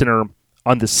one listener,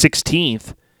 on the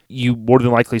 16th, you more than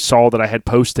likely saw that I had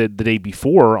posted the day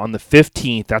before. On the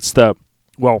 15th,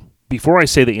 before I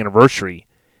say the anniversary,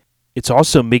 it's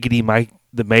also Miggity Mike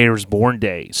the Mayor's born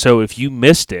day. So if you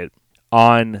missed it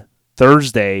on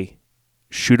Thursday,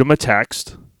 shoot him a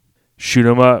text, shoot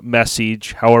him a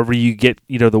message, however you get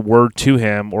the word to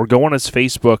him, or go on his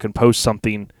Facebook and post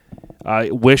something.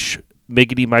 Wish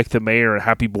Miggity Mike the Mayor a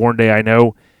happy born day. I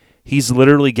know he's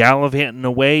literally gallivanting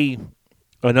away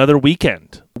another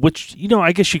weekend, which,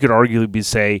 I guess you could arguably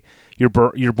say your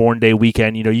born day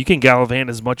weekend. You can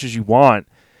gallivant as much as you want,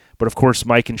 but of course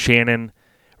Mike and Shannon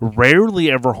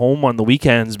rarely ever home on the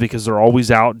weekends because they're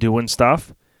always out doing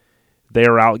stuff. They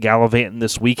are out gallivanting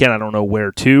this weekend. I don't know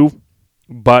where to,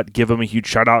 but give them a huge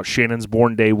shout out. Shannon's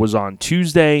born day was on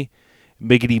Tuesday.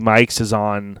 Miggity Mike's is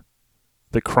on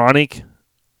the Chronic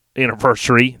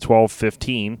anniversary,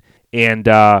 12/15, and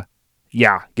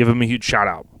give him a huge shout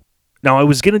out. Now, I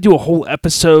was going to do a whole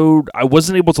episode. I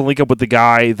wasn't able to link up with the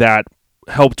guy that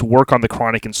helped work on The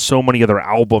Chronic and so many other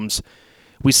albums.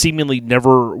 We seemingly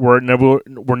were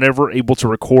never able to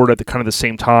record at the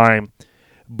same time,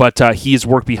 but he has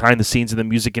worked behind the scenes in the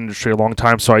music industry a long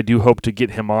time, so I do hope to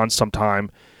get him on sometime.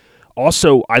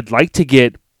 Also, I'd like to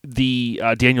get the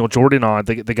Daniel Jordan on,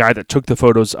 the guy that took the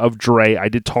photos of Dre. I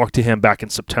did talk to him back in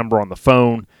September on the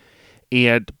phone,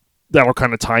 and that'll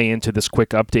kind of tie into this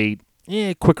quicker update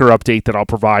that I'll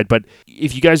provide. But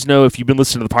if you guys know, if you've been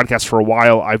listening to the podcast for a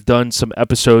while, I've done some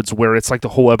episodes where it's like the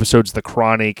whole episode's The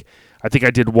Chronic. I think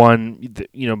I did one,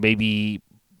 maybe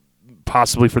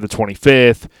possibly for the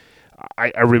 25th.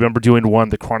 I remember doing one,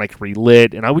 The Chronic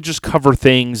Relit, and I would just cover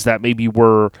things that maybe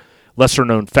were lesser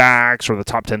known facts or the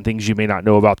top 10 things you may not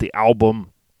know about the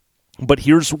album. But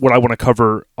here's what I want to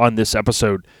cover on this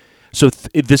episode. So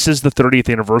this is the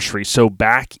 30th anniversary. So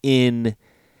back in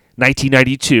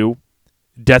 1992,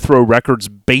 Death Row Records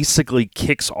basically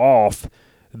kicks off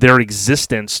their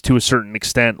existence to a certain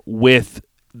extent with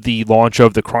the launch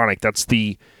of The Chronic. That's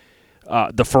the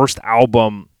first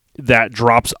album that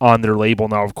drops on their label.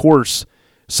 Now, of course,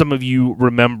 some of you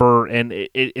remember, and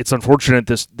it's unfortunate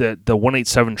that the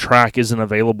 187 track isn't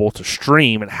available to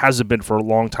stream. It hasn't been for a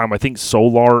long time. I think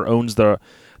Solar owns the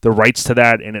rights to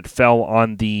that, and it fell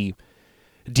on the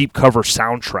Deep Cover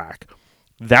soundtrack.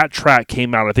 That track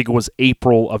came out, I think it was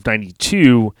April of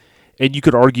 92, and you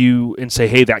could argue and say,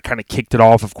 hey, that kind of kicked it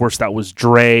off. Of course, that was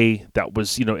Dre, that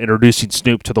was, introducing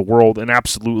Snoop to the world, and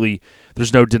absolutely,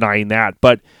 there's no denying that.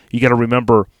 But you got to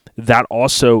remember, that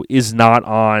also is not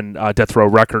on Death Row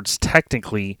Records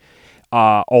technically,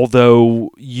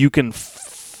 although you can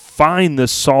find the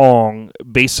song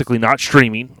basically not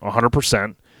streaming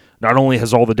 100%. Not only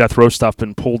has all the Death Row stuff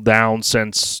been pulled down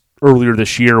since earlier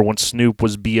this year when Snoop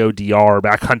was BODR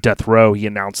back on Death Row, he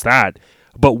announced that.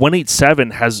 But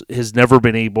 187 has never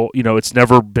been able, it's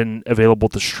never been available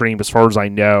to stream as far as I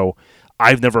know.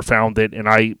 I've never found it, and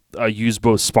I use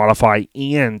both Spotify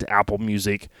and Apple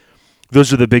Music.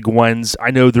 Those are the big ones.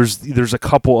 I know there's a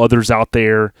couple others out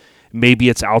there. Maybe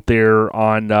it's out there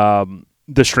on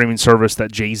the streaming service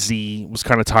that Jay-Z was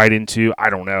kind of tied into. I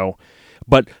don't know.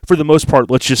 But for the most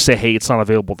part, let's just say, hey, it's not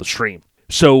available to stream.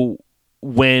 So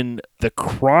when The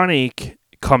Chronic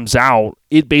comes out,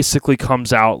 it basically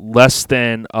comes out less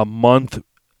than a month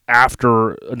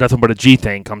after Nothing But a G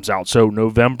Thing comes out. So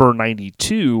November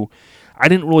 92, I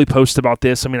didn't really post about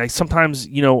this. I mean, I sometimes,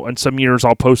 in some years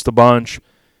I'll post a bunch.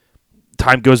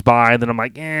 Time goes by, and then I'm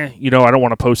like, I don't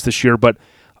want to post this year. But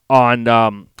on,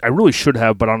 I really should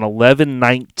have, but on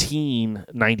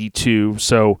 11/19/92,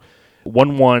 so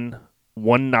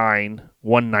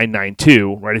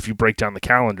 11/19/1992, right? If you break down the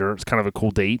calendar, it's kind of a cool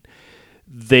date.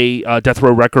 Death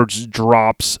Row Records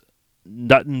drops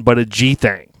Nothing But a G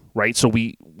Thing, right? So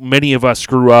many of us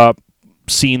grew up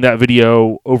seeing that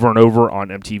video over and over on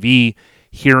MTV,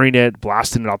 hearing it,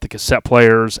 blasting it out the cassette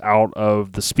players, out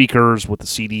of the speakers with the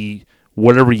CD,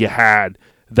 whatever you had.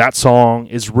 That song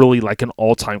is really like an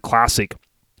all-time classic.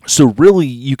 So really,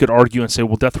 you could argue and say,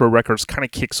 well, Death Row Records kind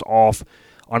of kicks off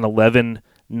on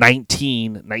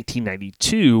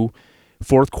 11/19/1992,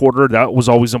 fourth quarter. That was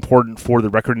always important for the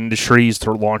record industries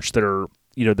to launch their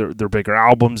bigger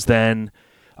albums then.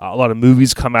 A lot of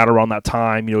movies come out around that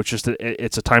time.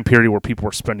 It's a time period where people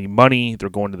were spending money. They're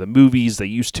going to the movies. They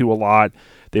used to a lot.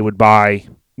 They would buy,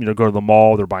 go to the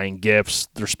mall. They're buying gifts.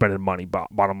 They're spending money,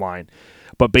 bottom line.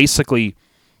 But basically,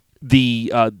 the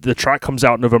track comes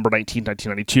out November 19,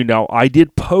 1992. Now, I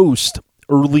did post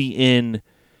early in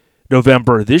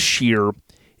November this year.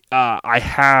 I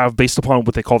have, based upon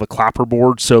what they call the clapper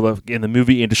board. So in the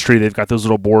movie industry, they've got those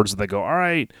little boards, and they go, all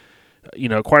right,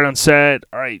 quiet on set,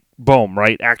 all right, boom,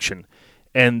 right, action.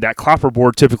 And that clapper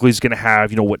board typically is going to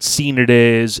have, what scene it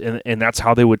is, and that's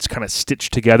how they would kind of stitch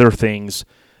together things.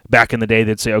 Back in the day,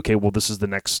 they'd say, okay, well, this is the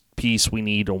next piece we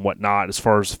need and whatnot as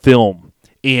far as film.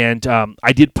 And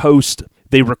I did post,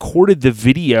 they recorded the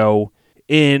video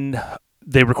the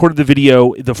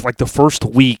first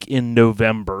week in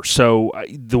November. So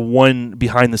the one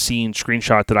behind the scenes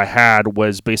screenshot that I had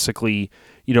was basically,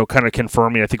 kind of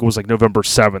confirming, I think it was like November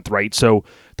 7th, right? So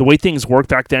the way things worked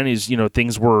back then is,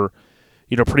 things were,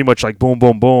 pretty much like boom,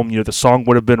 boom, boom. The song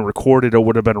would have been recorded or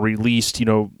would have been released,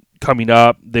 coming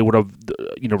up. They would have,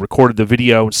 recorded the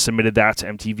video and submitted that to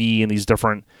MTV and these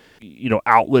different,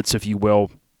 outlets, if you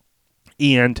will.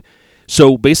 And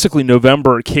so basically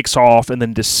November kicks off, and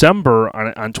then December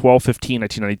on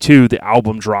 12/15/1992, the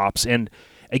album drops. And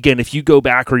again, if you go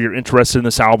back or you're interested in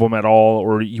this album at all,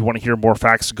 or you want to hear more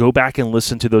facts, go back and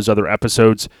listen to those other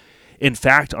episodes. In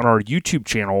fact, on our YouTube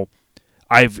channel,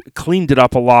 I've cleaned it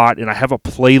up a lot, and I have a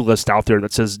playlist out there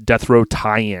that says Death Row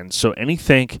Tie-In. So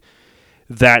anything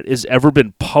that has ever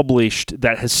been published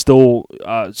that has still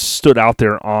stood out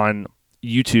there on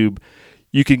YouTube,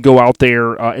 you can go out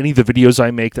there. Any of the videos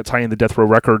I make that tie in the Death Row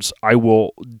Records, I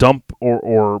will dump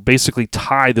or basically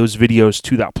tie those videos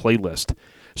to that playlist.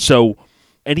 So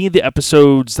any of the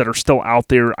episodes that are still out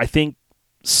there, I think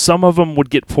some of them would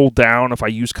get pulled down if I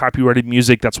use copyrighted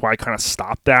music. That's why I kind of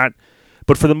stopped that.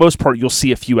 But for the most part, you'll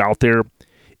see a few out there.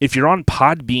 If you're on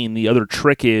Podbean, the other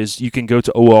trick is you can go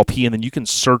to OLP and then you can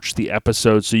search the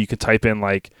episode. So you can type in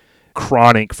like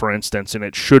Chronic, for instance, and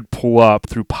it should pull up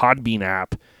through Podbean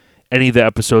app any of the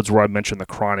episodes where I mentioned the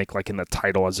Chronic, like in the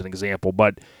title as an example.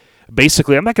 But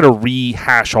basically, I'm not going to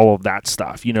rehash all of that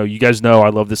stuff. You guys know I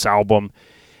love this album.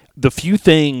 The few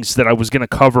things that I was going to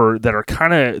cover that are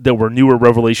that were newer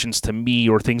revelations to me,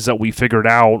 or things that we figured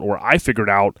out or I figured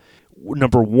out.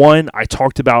 Number one, I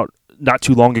talked about not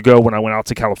too long ago when I went out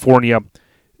to California.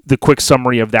 The quick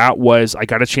summary of that was I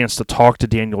got a chance to talk to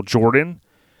Daniel Jordan.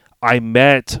 I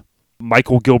met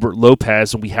Michael Gilbert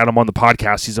Lopez, and we had him on the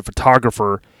podcast. He's a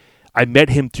photographer. I met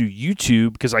him through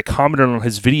YouTube because I commented on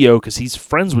his video because he's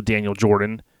friends with Daniel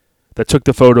Jordan that took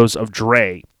the photos of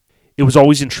Dre. It was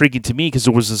always intriguing to me because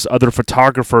there was this other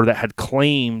photographer that had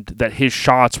claimed that his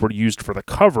shots were used for the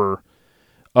cover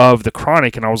of the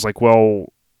Chronic, and I was like,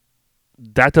 well,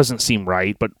 that doesn't seem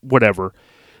right, but whatever.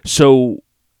 So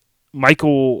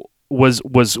Michael was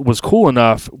cool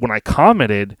enough when I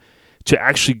commented to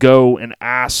actually go and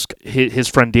ask his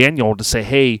friend Daniel to say,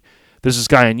 hey, there's this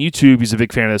guy on YouTube, he's a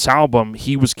big fan of this album.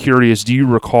 He was curious, do you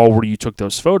recall where you took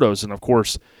those photos? And of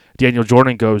course, Daniel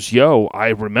Jordan goes, yo, I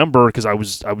remember, because I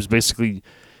was basically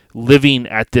living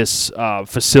at this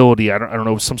facility. I don't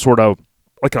know, some sort of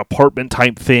like an apartment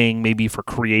type thing, maybe for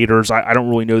creators. I don't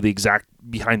really know the exact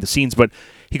behind the scenes, but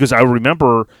he goes, I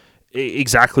remember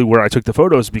exactly where I took the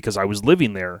photos because I was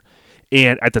living there.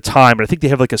 And at the time, I think they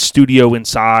have like a studio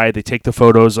inside. They take the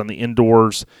photos on the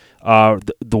indoors,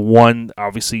 the one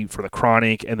obviously for the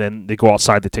Chronic, and then they go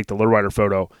outside to take the lowrider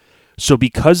photo. So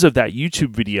because of that YouTube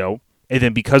video, and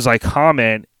then because I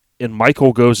comment, and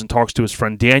Michael goes and talks to his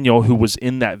friend Daniel, who was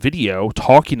in that video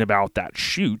talking about that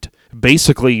shoot,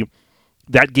 basically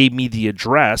that gave me the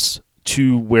address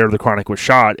to where the Chronic was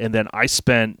shot. And then I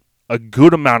spent a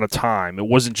good amount of time. It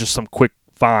wasn't just some quick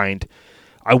find.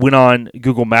 I went on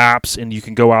Google Maps, and you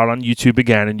can go out on YouTube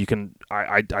again, and you can.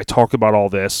 I talk about all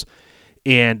this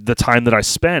and the time that I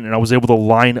spent, and I was able to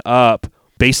line up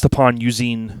based upon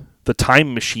using the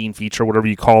time machine feature, whatever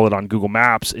you call it, on Google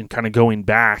Maps, and kind of going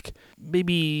back,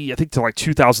 maybe I think to like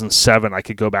 2007. I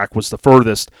could go back, was the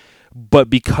furthest, but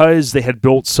because they had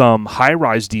built some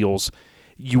high-rise deals,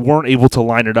 you weren't able to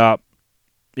line it up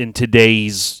in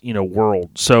today's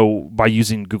world. So by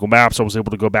using Google Maps, I was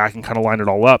able to go back and kind of line it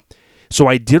all up. So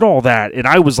I did all that, and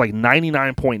I was like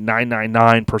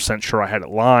 99.999% sure I had it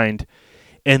lined.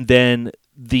 And then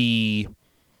the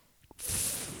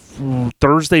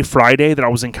Thursday, Friday that I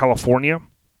was in California,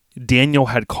 Daniel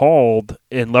had called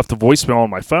and left a voicemail on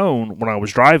my phone when I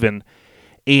was driving.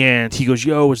 And he goes,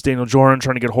 yo, it's Daniel Jordan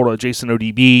trying to get a hold of Jason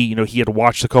ODB. He had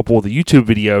watched a couple of the YouTube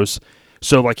videos.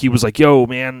 So he was like, yo,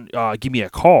 man, give me a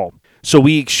call. So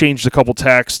we exchanged a couple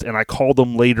texts, and I called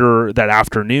him later that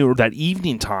afternoon or that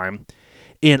evening time.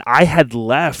 And I had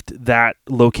left that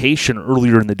location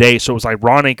earlier in the day. So it was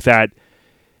ironic that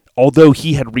although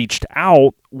he had reached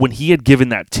out, when he had given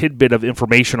that tidbit of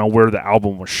information on where the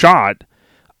album was shot,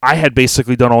 I had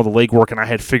basically done all the legwork and I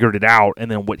had figured it out.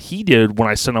 And then what he did when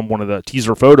I sent him one of the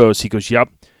teaser photos, he goes, yep,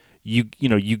 you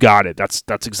got it. That's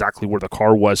exactly where the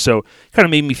car was. So it kind of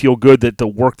made me feel good that the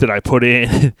work that I put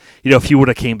in, if he would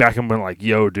have came back and been like,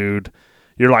 yo, dude,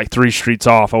 you're like 3 streets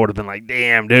off, I would have been like,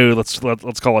 damn, dude, let's call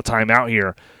a timeout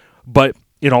here. But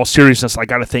in all seriousness, I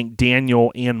got to thank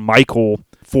Daniel and Michael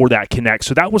for that connect.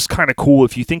 So that was kind of cool.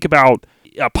 If you think about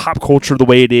pop culture the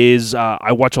way it is,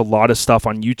 I watch a lot of stuff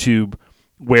on YouTube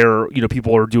where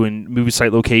people are doing movie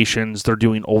site locations, they're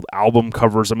doing old album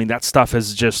covers. I mean, that stuff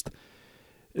has just,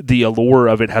 the allure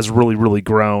of it has really, really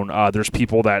grown. There's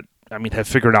people that have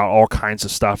figured out all kinds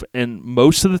of stuff. And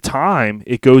most of the time,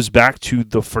 it goes back to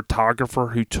the photographer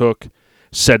who took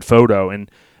said photo. And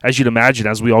as you'd imagine,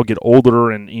 as we all get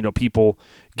older and, people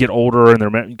get older and they're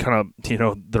kind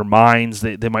of, their minds,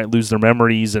 they might lose their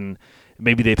memories and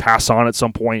maybe they pass on at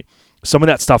some point. Some of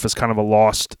that stuff is kind of a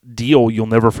lost deal. You'll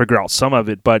never figure out some of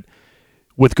it. But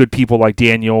with good people like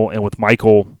Daniel and with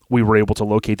Michael, we were able to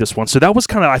locate this one. So that was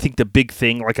kind of, I think, the big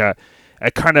thing, like a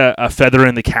kind of a feather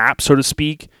in the cap, so to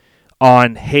speak,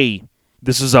 on, hey,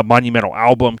 this is a monumental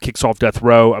album, kicks off Death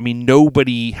Row.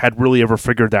 Nobody had really ever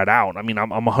figured that out. I'm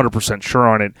 100% sure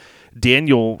on it.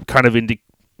 Daniel kind of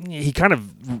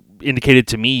indicated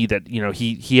to me that,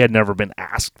 he had never been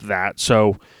asked that.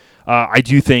 So I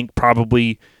do think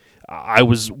probably I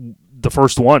was the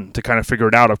first one to kind of figure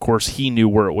it out. Of course, he knew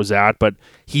where it was at, but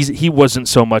he wasn't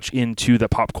so much into the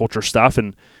pop culture stuff.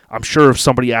 And I'm sure if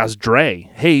somebody asked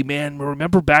Dre, hey, man,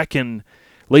 remember back in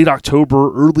late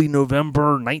October, early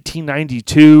November,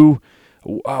 1992,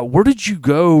 where did you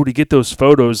go to get those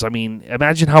photos? I mean,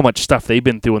 imagine how much stuff they've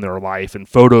been through in their life, and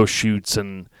photo shoots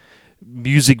and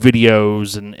music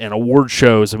videos and award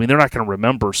shows. I mean, they're not going to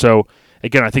remember. So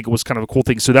again, I think it was kind of a cool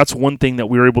thing. So that's one thing that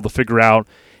we were able to figure out.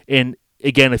 And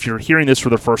again, if you're hearing this for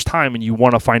the first time and you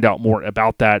want to find out more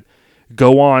about that,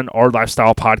 go on Our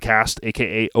Lifestyle Podcast,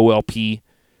 aka OLP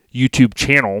YouTube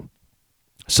channel,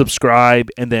 subscribe,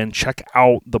 and then check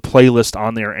out the playlist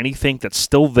on there. Anything that's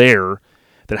still there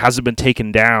that hasn't been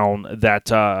taken down that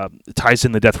ties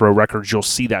in the Death Row Records, you'll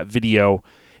see that video.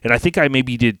 And I think I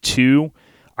maybe did two.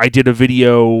 I did a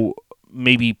video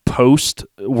maybe post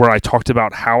where I talked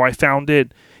about how I found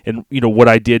it and what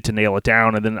I did to nail it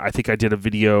down. And then I think I did a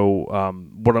video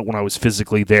when I was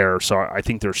physically there. So I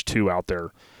think there's two out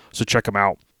there. So check them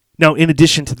out. Now, in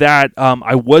addition to that,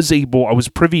 I was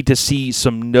privy to see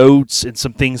some notes and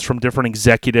some things from different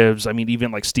executives. I mean,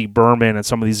 even like Steve Berman and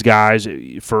some of these guys.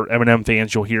 For Eminem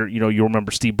fans, you'll hear, you'll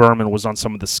remember Steve Berman was on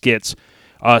some of the skits.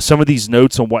 Some of these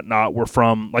notes and whatnot were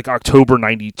from like October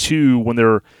 92 when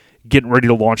they're getting ready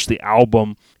to launch the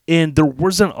album. And there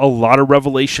wasn't a lot of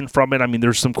revelation from it. I mean,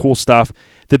 there's some cool stuff.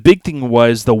 The big thing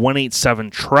was the 187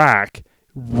 track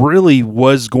really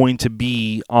was going to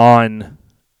be on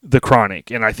The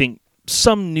Chronic, and I think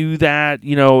some knew that.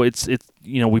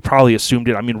 We probably assumed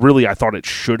it. I mean, really, I thought it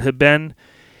should have been,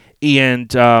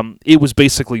 and it was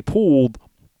basically pulled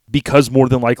because more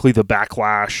than likely the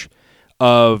backlash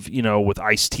of with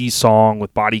Ice-T's song,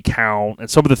 with Body Count, and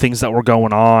some of the things that were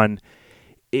going on.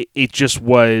 It just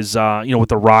was with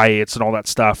the riots and all that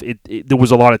stuff. There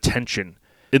was a lot of tension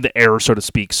in the air, so to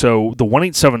speak. So the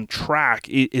 187 track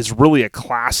is really a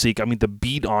classic. I mean, the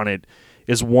beat on it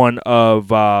is one of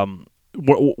the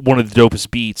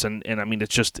dopest beats, and I mean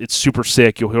it's super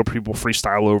sick. You'll hear people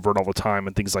freestyle over it all the time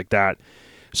and things like that.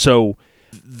 So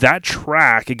that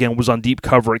track again was on Deep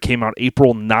Cover. It came out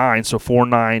April 9, so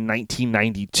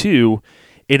 4/9/1992,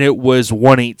 and it was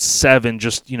 187.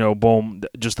 Just boom,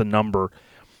 just a number.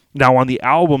 Now on the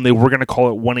album they were going to call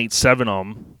it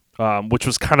 187 which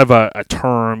was kind of a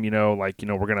term, we're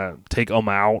going to take out,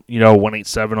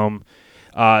 187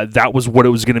 that was what it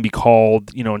was going to be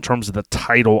called, in terms of the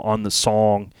title on the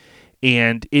song.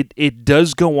 And it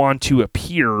does go on to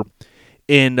appear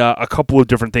in a couple of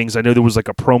different things. I know there was like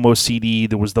a promo CD,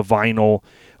 there was the vinyl,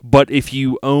 but if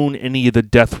you own any of the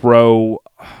Death Row,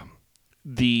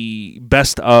 the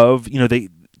best of, they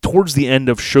towards the end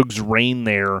of Suge's reign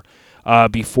there,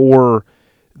 before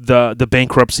the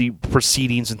bankruptcy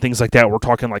proceedings and things like that, we're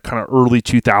talking like kind of early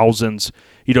 2000s.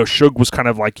 Suge was kind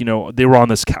of like, they were on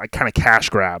this kind of cash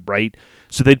grab, right?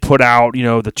 So they'd put out,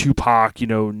 the Tupac,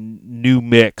 new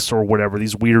mix or whatever,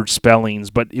 these weird spellings,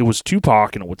 but it was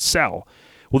Tupac and it would sell.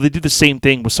 Well, they did the same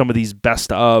thing with some of these best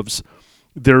ofs.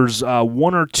 There's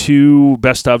one or two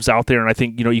best ofs out there, and I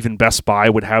think, even Best Buy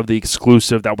would have the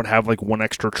exclusive that would have like one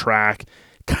extra track.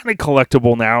 Kind of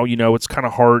collectible now, it's kind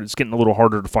of hard. It's getting a little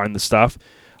harder to find the stuff.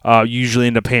 Usually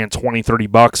end up paying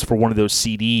 $20-$30 for one of those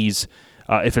CDs,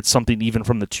 if it's something even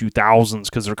from the 2000s,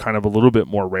 because they're kind of a little bit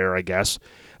more rare, I guess.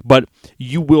 But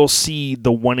you will see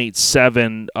the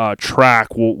 187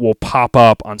 track will pop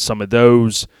up on some of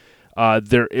those.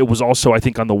 It was also, I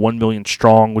think, on the 1 Million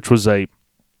Strong, which was a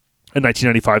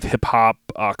 1995 hip-hop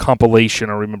compilation.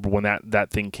 I remember when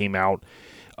that thing came out.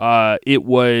 It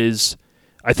was,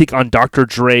 I think, on Dr.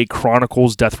 Dre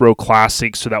Chronicles Death Row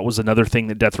Classics, so that was another thing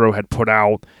that Death Row had put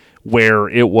out, where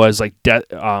it was like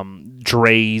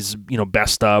Dre's,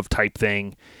 best of type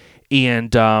thing.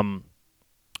 And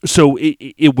so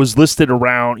it was listed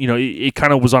around, it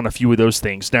kind of was on a few of those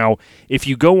things. Now, if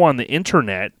you go on the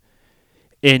internet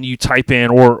and you type in,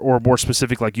 or more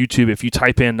specific like YouTube, if you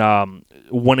type in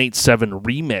 187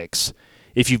 remix,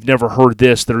 if you've never heard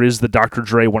this, there is the Dr.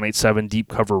 Dre 187 Deep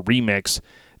Cover remix.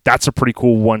 That's a pretty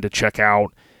cool one to check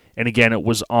out. And again, it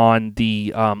was on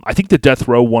the, I think the Death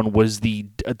Row one was the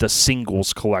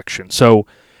singles collection. So,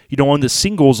 on the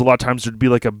singles, a lot of times there'd be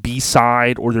like a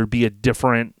B-side, or there'd be a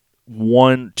different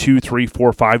 1, 2, 3,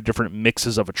 4, 5 different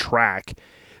mixes of a track.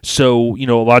 So, a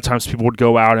lot of times people would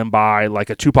go out and buy like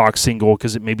a Tupac single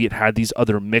because maybe it had these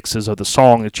other mixes of the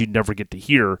song that you'd never get to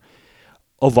hear.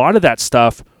 A lot of that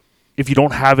stuff, if you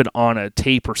don't have it on a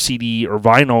tape or CD or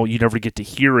vinyl, you never get to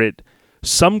hear it.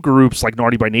 Some groups, like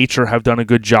Naughty by Nature, have done a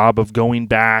good job of going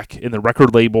back in the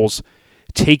record labels,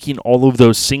 taking all of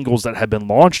those singles that have been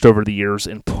launched over the years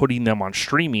and putting them on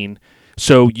streaming.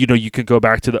 So, you can go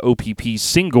back to the OPP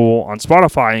single on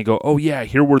Spotify and go, oh yeah,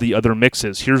 here were the other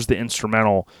mixes. Here's the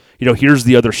instrumental. Here's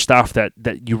the other stuff that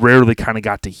you rarely kind of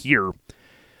got to hear.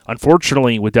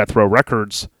 Unfortunately, with Death Row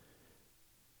Records,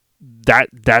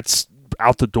 that's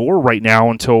out the door right now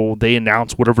until they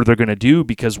announce whatever they're going to do,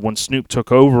 because when Snoop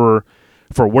took over,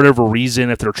 for whatever reason,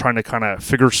 if they're trying to kind of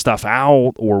figure stuff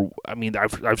out, or, I mean,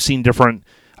 I've seen different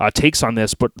takes on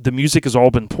this, but the music has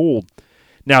all been pulled.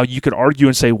 Now, you could argue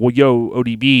and say, well, yo,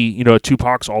 ODB, you know,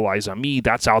 Tupac's All Eyes on Me,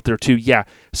 that's out there too. Yeah,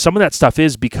 some of that stuff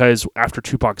is because after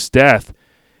Tupac's death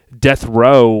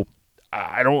Row,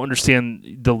 I don't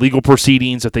understand the legal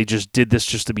proceedings, if they just did this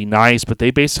just to be nice, but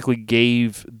they basically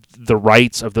gave the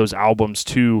rights of those albums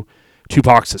to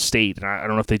Tupac's estate. And I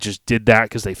don't know if they just did that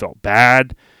because they felt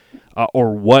bad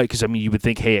or what, because, I mean, you would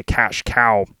think, hey, a cash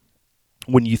cow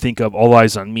when you think of All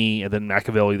Eyes on Me and then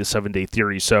Machiavelli, the 7 Day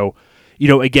Theory. So, you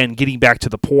know, again, getting back to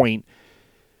the point,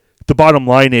 the bottom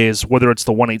line is, whether it's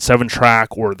the 187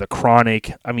 track or the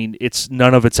Chronic, I mean,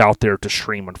 none of it's out there to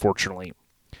stream, unfortunately.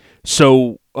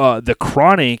 So the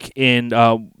Chronic, in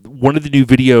one of the new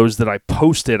videos that I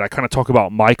posted, I kind of talk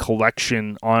about my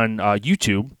collection on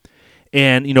YouTube.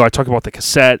 And, you know, I talk about the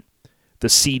cassette, the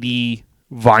CD,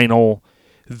 vinyl.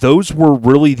 Those were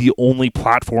really the only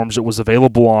platforms it was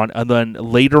available on. And then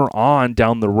later on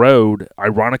down the road,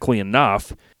 ironically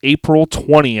enough, April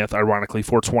 20th, ironically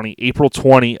 420, April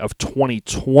 20 of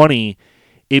 2020,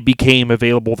 it became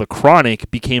available. The Chronic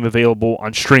became available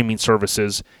on streaming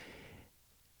services.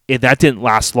 And that didn't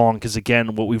last long because,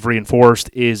 again, what we've reinforced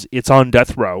is it's on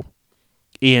Death Row.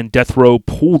 And Death Row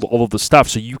pulled all of the stuff,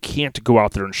 so you can't go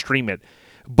out there and stream it.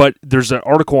 But there's an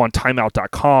article on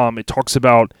timeout.com. It talks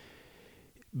about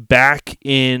back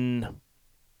in,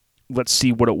 let's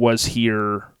see what it was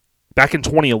here. Back in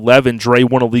 2011, Dre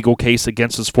won a legal case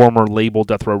against his former label,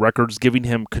 Death Row Records, giving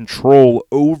him control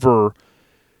over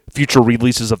future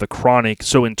releases of the Chronic.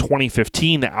 So in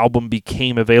 2015, the album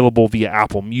became available via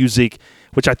Apple Music,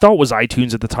 which I thought was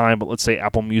iTunes at the time, but let's say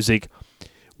Apple Music,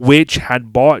 which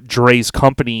had bought Dre's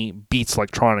company, Beats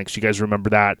Electronics. You guys remember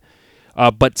that?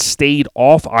 But stayed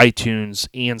off iTunes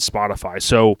and Spotify.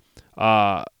 So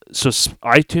iTunes,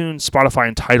 Spotify,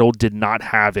 and Tidal did not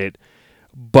have it,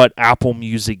 but Apple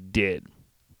Music did.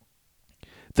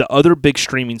 The other big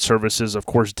streaming services, of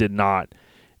course, did not.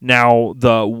 Now,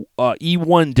 the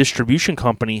E1 distribution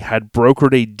company had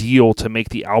brokered a deal to make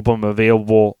the album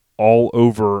available all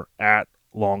over at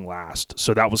long last.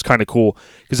 So that was kind of cool,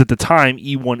 because at the time,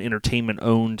 E1 Entertainment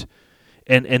owned,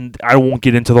 and I won't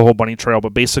get into the whole bunny trail,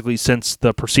 but basically since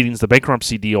the proceedings, the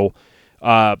bankruptcy deal,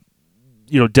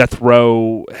 Death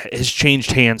Row has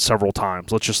changed hands several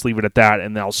times. Let's just leave it at that.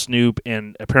 And now Snoop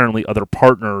and apparently other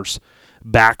partners,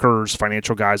 backers,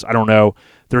 financial guys, I don't know.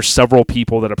 There's several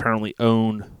people that apparently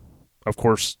own, of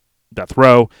course, Death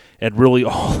Row, and really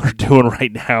all they're doing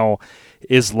right now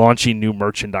is launching new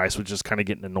merchandise, which is kind of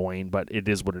getting annoying, but it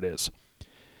is what it is.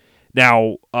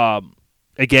 Now,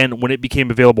 again, when it became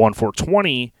available on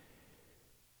 420,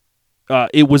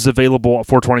 it was available on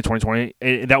 420 2020,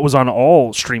 and that was on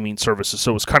all streaming services,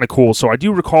 so it was kind of cool. So I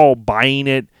do recall buying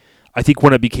it, I think,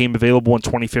 when it became available in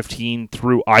 2015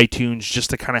 through iTunes, just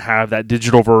to kind of have that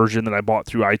digital version that I bought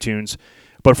through iTunes.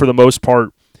 But for the most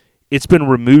part, it's been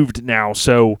removed now.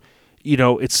 So, you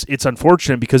know, it's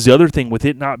unfortunate, because the other thing with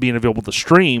it not being available to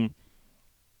stream,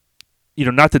 you know,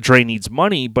 not that Dre needs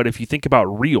money, but if you think about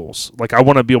reels, like I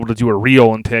want to be able to do a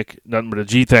reel and pick Nothing But a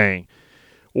G Thing,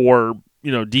 or,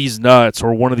 you know, D's Nuts,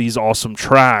 or one of these awesome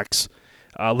tracks,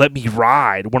 Let Me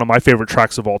Ride, one of my favorite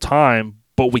tracks of all time,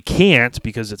 but we can't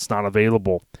because it's not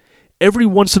available. Every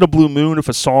once in a blue moon, if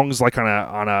a song's like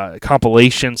on a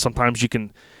compilation, sometimes you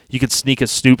can sneak a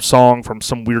Snoop song from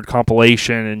some weird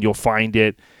compilation and you'll find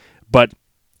it, but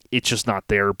it's just not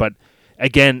there. But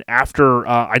again, after,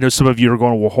 I know some of you are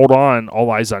going, well, hold on,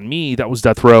 All Eyes on Me, that was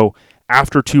Death Row.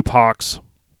 After Tupac's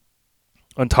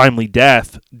untimely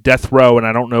death, Death Row, and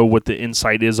I don't know what the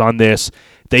insight is on this,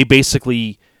 they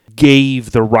basically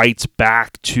gave the rights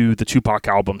back to the Tupac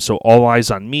album. So All Eyes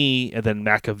on Me, and then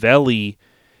Machiavelli,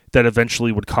 that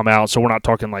eventually would come out. So we're not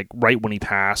talking like right when he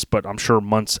passed, but I'm sure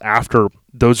months after,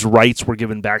 those rights were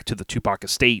given back to the Tupac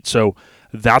estate. So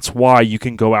that's why you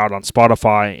can go out on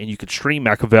Spotify and you can stream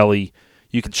Machiavelli,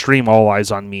 you can stream All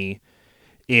Eyes on Me,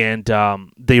 and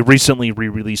they recently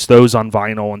re-released those on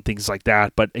vinyl and things like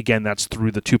that. But again, that's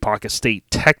through the Tupac estate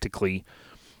technically.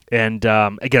 And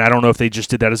again, I don't know if they just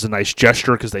did that as a nice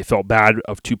gesture because they felt bad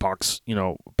of Tupac's, you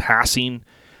know, passing,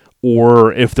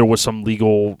 or if there was some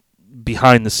legal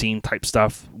behind the scene type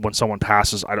stuff when someone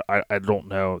passes. I don't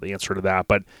know the answer to that.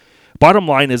 But bottom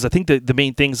line is, I think that the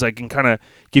main things I can kind of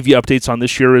give you updates on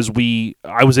this year is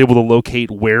I was able to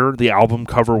locate where the album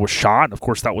cover was shot. Of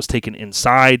course, that was taken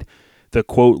inside. The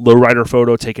quote lowrider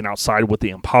photo taken outside with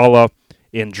the Impala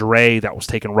in Dre, that was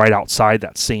taken right outside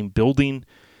that same building.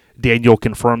 Daniel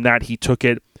confirmed that he took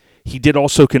it. He did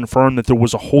also confirm that there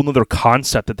was a whole nother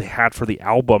concept that they had for the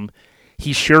album.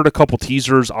 He shared a couple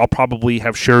teasers. I'll probably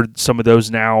have shared some of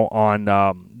those now on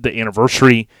the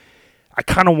anniversary. I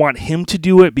kind of want him to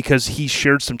do it because he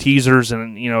shared some teasers,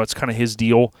 and it's kind of his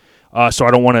deal. So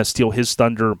I don't want to steal his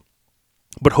thunder.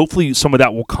 But hopefully some of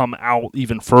that will come out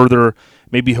even further.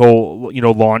 Maybe he'll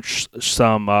launch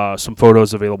some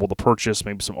photos available to purchase,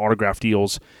 maybe some autograph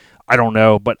deals. I don't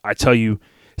know, but I tell you,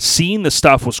 seeing the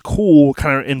stuff was cool.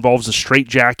 Kind of involves a straight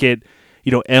jacket.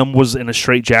 M was in a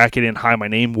straight jacket, and Hi, My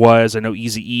Name Was. I know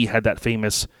Eazy-E had that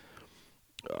famous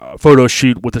photo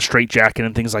shoot with a straight jacket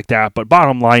and things like that. But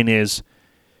bottom line is,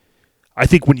 I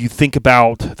think when you think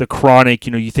about the Chronic,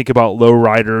 you think about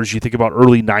Lowriders, you think about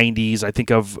early 90s. I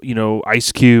think of,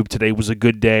 Ice Cube, Today Was a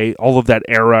Good Day, all of that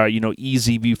era,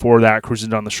 Easy before that, Cruising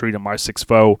Down the Street, and My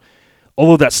 6-0.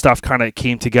 All of that stuff kind of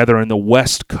came together, and the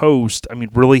West Coast,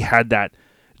 really had that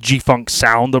G-Funk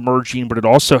sound emerging, but it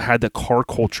also had the car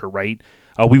culture, right?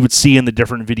 We would see in the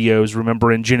different videos,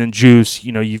 remember in Gin and Juice,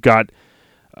 you've got,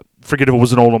 forget if it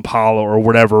was an old Impala or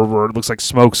whatever, where it looks like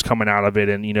smoke's coming out of it,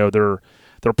 and,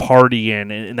 they're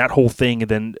partying and that whole thing,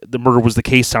 and then the Murder Was the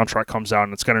Case soundtrack comes out,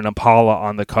 and it's got an Impala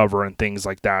on the cover and things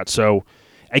like that. So,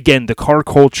 again, the car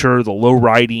culture, the low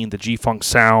riding, the G-Funk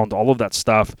sound, all of that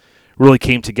stuff really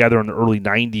came together in the early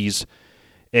 90s,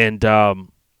 and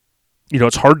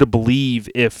it's hard to believe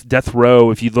if Death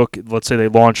Row, if you look, let's say they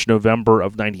launched November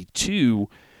of 92,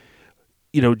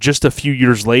 just a few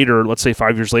years later, let's say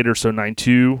 5 years later, so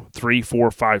 92, 3,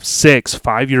 4, 5, 6,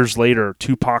 5 years later,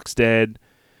 Tupac's dead,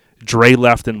 Dre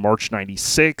left in March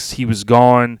 96, he was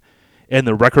gone, and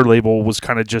the record label was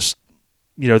kind of just,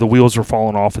 the wheels were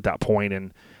falling off at that point,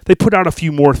 and they put out a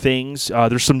few more things.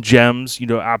 There's some gems,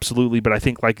 absolutely, but I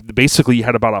think basically you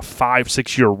had about a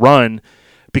 5-6 year run,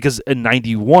 because in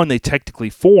 91 they technically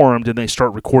formed and they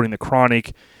start recording the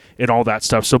Chronic and all that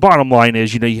stuff. So bottom line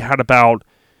is, you had about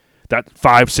that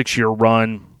 5-6 year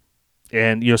run,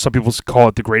 and some people call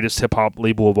it the greatest hip hop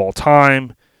label of all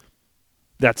time.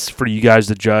 That's for you guys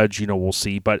to judge. We'll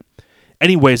see. But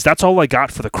anyways, that's all I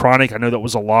got for the Chronic. I know that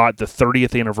was a lot. The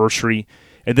 30th anniversary,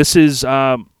 and this is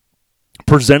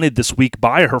presented this week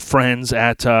by her friends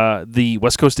at the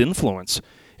West Coast Influence.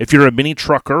 If you're a mini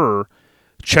trucker,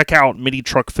 check out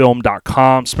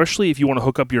minitruckfilm.com, especially if you want to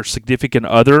hook up your significant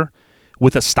other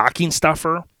with a stocking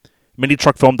stuffer.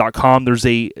 Minitruckfilm.com, there's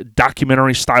a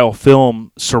documentary-style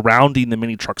film surrounding the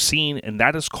mini truck scene, and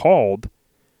that is called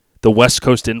The West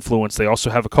Coast Influence. They also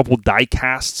have a couple die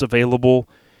casts available.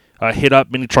 Hit up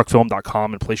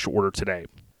minitruckfilm.com and place your order today.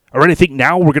 All right, I think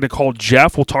now we're going to call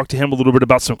Jeff. We'll talk to him a little bit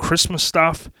about some Christmas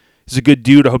stuff. He's a good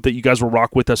dude. I hope that you guys will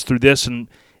rock with us through this, and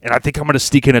I think I'm going to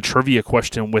sneak in a trivia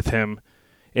question with him.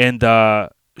 And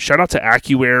shout out to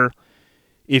AccuAir.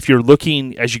 If you're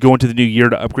looking, as you go into the new year,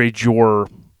 to upgrade your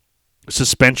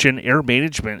suspension, air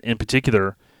management in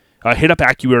particular, hit up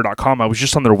AccuAir.com. I was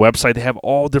just on their website. They have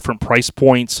all different price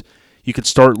points. You can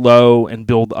start low and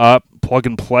build up, plug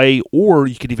and play, or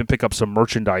you could even pick up some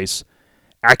merchandise.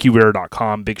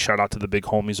 AccuAir.com. Big shout out to the big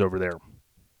homies over there.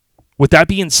 With that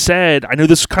being said, I know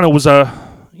this kind of was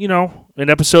an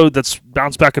episode that's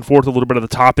bounced back and forth a little bit of the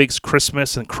topics,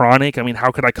 Christmas and Chronic.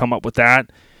 How could I come up with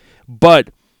that? But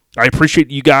I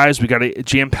appreciate you guys. We got a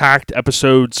jam-packed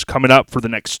episodes coming up for the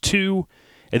next 2.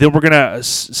 And then we're going to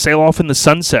sail off in the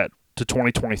sunset to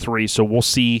 2023. So we'll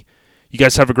see. You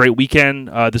guys have a great weekend.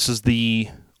 This is the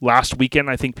last weekend,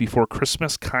 I think, before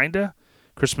Christmas, kind of.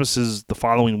 Christmas is the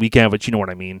following weekend, but you know what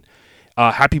I mean.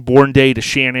 Happy Born Day to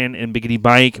Shannon and Biggity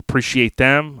Mike. Appreciate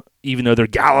them, even though they're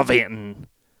gallivanting.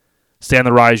 Stay on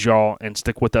the rise, y'all, and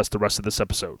stick with us the rest of this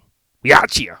episode. We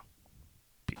got ya.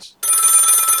 Peace.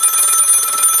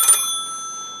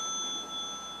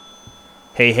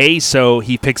 Hey, so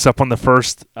he picks up on the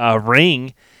first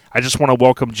ring. I just want to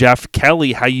welcome Jeff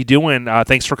Kelly. How you doing?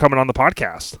 Thanks for coming on the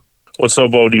podcast. What's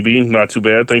up, ODB? Not too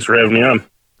bad. Thanks for having me on.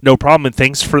 No problem, and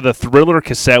thanks for the Thriller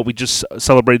cassette. We just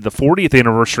celebrated the 40th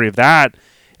anniversary of that,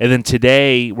 and then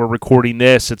today we're recording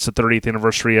this. It's the 30th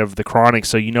anniversary of the Chronic,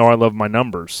 so I love my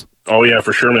numbers. Oh, yeah,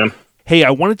 for sure, man. Hey, I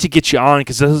wanted to get you on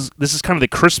because this is kind of the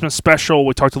Christmas special.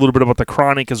 We talked a little bit about the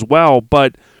Chronic as well,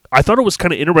 but I thought it was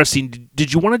kind of interesting.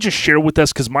 Did you want to just share with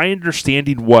us, because my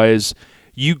understanding was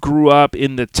you grew up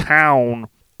in the town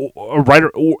or right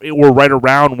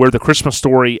around where the Christmas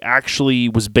Story actually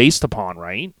was based upon,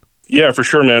 right? Yeah, for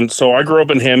sure, man. So I grew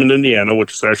up in Hammond, Indiana,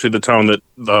 which is actually the town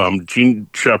that Gene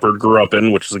Shepard grew up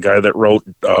in, which is the guy that wrote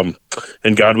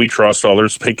In God We Trust,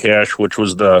 Others Pay Cash, which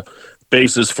was the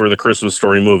basis for the Christmas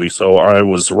Story movie. So I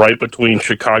was right between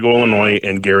Chicago, Illinois,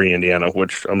 and Gary, Indiana,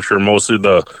 which I'm sure most of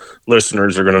the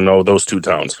listeners are going to know those two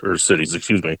towns, or cities,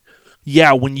 excuse me.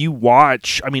 Yeah, when you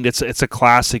watch, I mean, it's a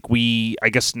classic. I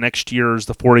guess next year is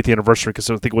the 40th anniversary because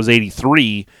I think it was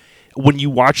 83. When you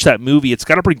watch that movie, it's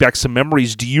got to bring back some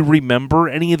memories. Do you remember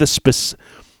any of the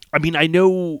I mean, I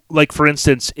know, like, for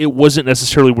instance, it wasn't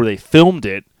necessarily where they filmed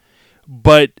it,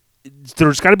 but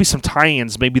there's got to be some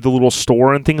tie-ins, maybe the little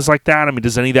store and things like that. I mean,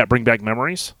 does any of that bring back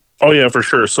memories? Oh yeah, for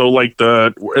sure. So like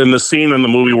in the scene in the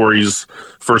movie where he's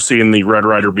first seeing the Red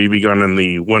Ryder BB gun in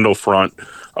the window front,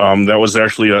 that was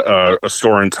actually a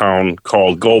store in town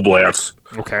called Goldblatt's.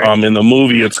 Okay. In the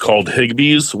movie, it's called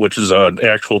Higbee's, which is an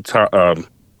actual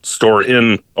store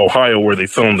in Ohio where they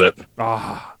filmed it.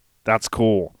 Ah, that's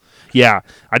cool. Yeah,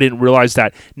 I didn't realize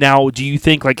that. Now, do you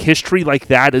think like history like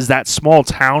that, is that small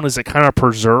town, is it kind of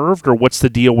preserved, or what's the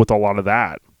deal with a lot of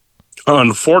that?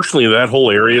 Unfortunately, that whole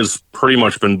area has pretty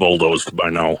much been bulldozed by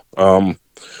now.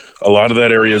 A lot of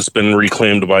that area has been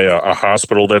reclaimed by a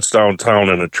hospital that's downtown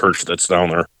and a church that's down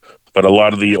there. But a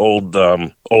lot of the old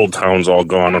town's all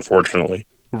gone, unfortunately.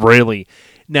 Really?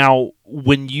 Now,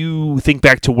 when you think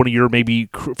back to one of your maybe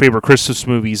favorite Christmas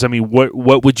movies, I mean,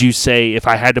 what would you say if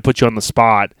I had to put you on the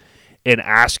spot and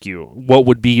ask you, what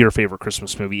would be your favorite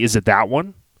Christmas movie? Is it that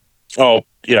one? Oh,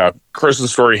 yeah.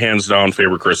 Christmas Story, hands down,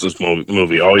 favorite Christmas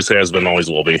movie. Always has been, always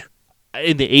will be.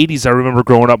 In the 80s, I remember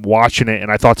growing up watching it,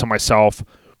 and I thought to myself,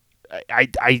 I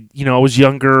was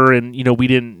younger, and, we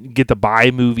didn't get to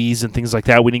buy movies and things like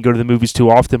that. We didn't go to the movies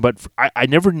too often, but I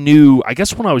never knew, I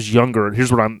guess when I was younger,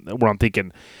 here's what I'm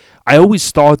thinking. I always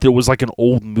thought there was like an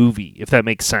old movie, if that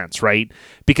makes sense, right?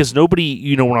 Because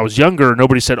nobody, when I was younger,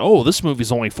 nobody said, oh, this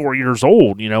movie's only 4 years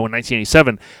old, in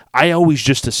 1987. I always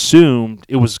just assumed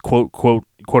it was quote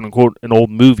unquote an old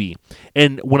movie.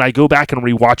 And when I go back and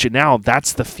rewatch it now,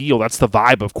 that's the feel, that's the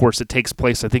vibe. Of course, it takes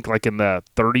place, I think, like in the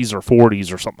 30s or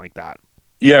 40s or something like that.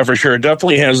 Yeah, for sure. It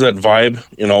definitely has that vibe,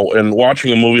 and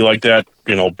watching a movie like that,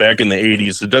 back in the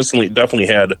 80s, it definitely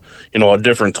had, a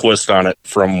different twist on it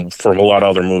from a lot of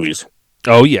other movies.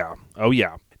 Oh, yeah.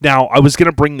 Now, I was going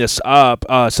to bring this up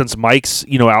since Mike's,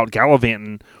 out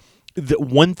gallivanting. The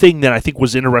one thing that I think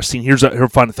was interesting, here's a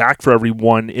fun fact for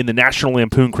everyone, in the National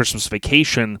Lampoon Christmas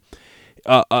Vacation,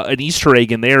 an Easter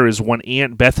egg in there is when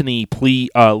Aunt Bethany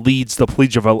leads the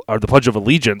Pledge of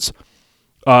Allegiance.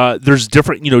 There's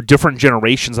different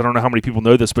generations. I don't know how many people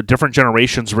know this, but different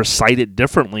generations recite it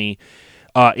differently.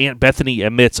 Aunt Bethany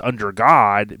admits under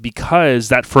God because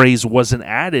that phrase wasn't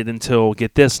added until,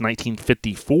 get this,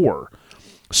 1954.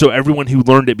 So everyone who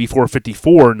learned it before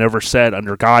 54 never said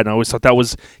under God. And I always thought that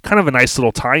was kind of a nice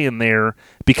little tie-in there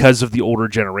because of the older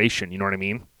generation. You know what I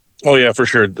mean? Oh, yeah, for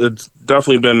sure. It's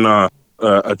definitely been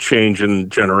a change in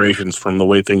generations from the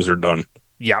way things are done.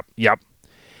 Yep.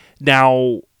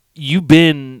 Now, you've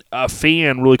been a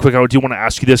fan, really quick, I do want to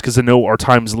ask you this because I know our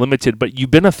time's limited, but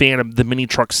you've been a fan of the mini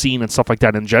truck scene and stuff like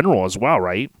that in general as well,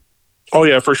 right? Oh,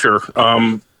 yeah, for sure.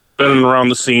 Been around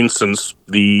the scene since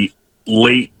the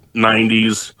late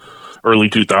 90s, early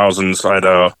 2000s. I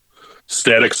had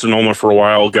Static Sonoma for a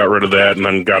while, got rid of that, and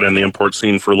then got in the import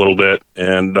scene for a little bit.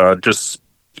 And just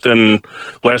then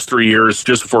last 3 years,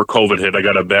 just before COVID hit, I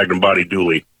got a bagged and body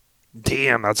dually.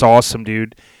 Damn, that's awesome,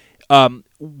 dude.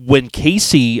 When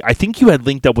Casey, I think you had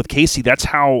linked up with Casey, that's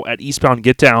how at Eastbound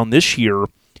Get Down this year,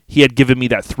 he had given me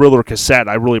that Thriller cassette.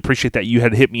 I really appreciate that. You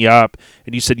had hit me up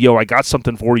and you said, yo, I got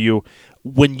something for you.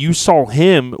 When you saw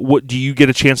him, what do you get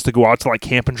a chance to go out to like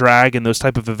Camp and Drag and those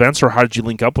type of events, or how did you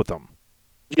link up with him?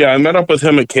 Yeah, I met up with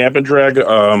him at Camp and Drag,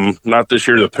 not this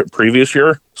year, the previous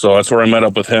year. So that's where I met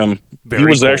up with him. He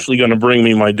was actually going to bring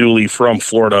me my dually from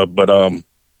Florida, but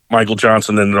Michael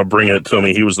Johnson ended up bringing it to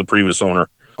me. He was the previous owner.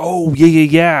 Oh,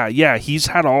 yeah. He's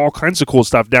had all kinds of cool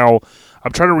stuff. Now,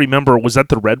 I'm trying to remember, was that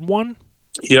the red one?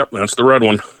 Yep, that's the red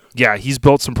one. Yeah, he's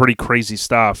built some pretty crazy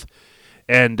stuff.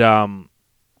 And,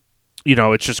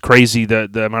 it's just crazy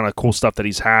the amount of cool stuff that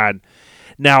he's had.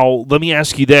 Now, let me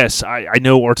ask you this. I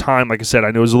know our time, like I said, I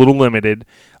know is a little limited.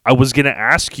 I was going to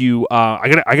ask you, I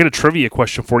got a trivia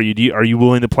question for you. Are you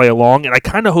willing to play along? And I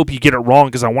kind of hope you get it wrong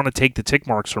because I want to take the tick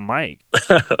marks from Mike.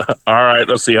 All right,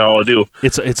 let's see how I do.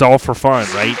 It's all for fun,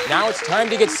 right? Now it's time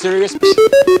to get serious.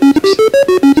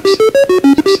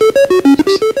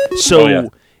 So,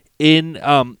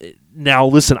 now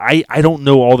listen, I don't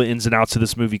know all the ins and outs of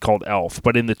this movie called Elf,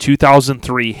 but in the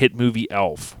 2003 hit movie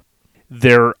Elf,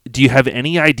 do you have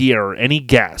any idea or any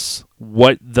guess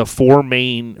what the four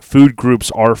main food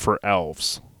groups are for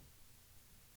elves?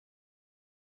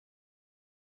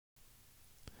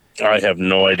 I have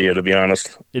no idea, to be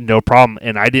honest. No problem.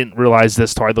 And I didn't realize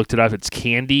this till I looked it up. It's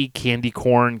candy, candy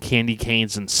corn, candy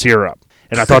canes, and syrup.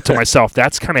 And I thought to myself,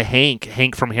 that's kind of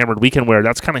Hank from Hammered Weekend Wear.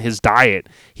 That's kind of his diet.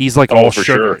 He's like all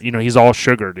sugar. Sure. He's all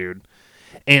sugar, dude.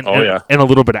 and Oh, yeah. and a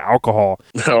little bit of alcohol.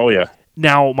 Oh, yeah.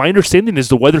 Now, my understanding is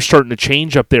the weather's starting to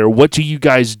change up there. What do you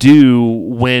guys do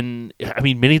when? I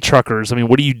mean, mini truckers. I mean,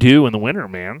 what do you do in the winter,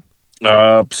 man?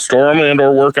 Store them and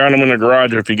or work on them in the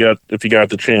garage if you got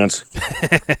the chance.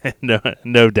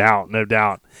 No doubt, no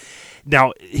doubt.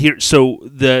 Now here, so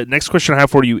the next question I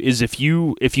have for you is if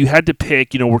you had to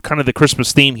pick, we're kind of the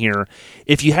Christmas theme here.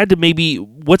 If you had to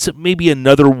what's maybe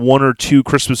another one or two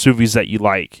Christmas movies that you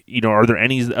like? Are there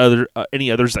any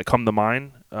others that come to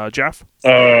mind, Jeff?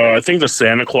 I think the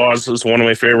Santa Claus is one of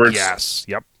my favorites. Yes,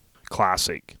 yep,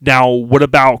 classic. Now, what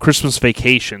about Christmas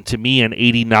Vacation? To me, in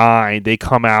 '89, they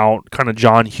come out, kind of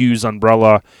John Hughes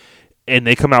umbrella, and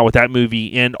they come out with that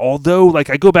movie. And although,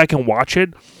 I go back and watch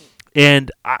it.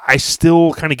 And I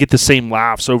still kind of get the same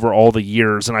laughs over all the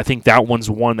years, and I think that one's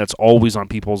one that's always on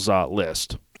people's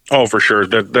list. Oh, for sure.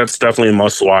 That's definitely a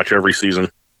must-watch every season.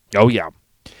 Oh, yeah.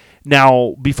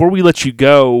 Now, before we let you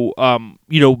go,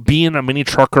 being a mini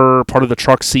trucker, part of the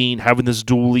truck scene, having this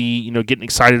dually, getting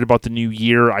excited about the new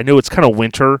year. I know it's kind of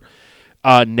winter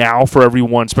now for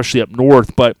everyone, especially up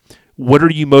north, but what are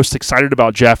you most excited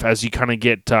about, Jeff, as you kind of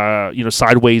get,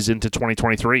 sideways into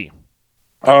 2023?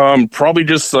 Probably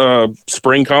just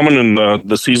spring coming and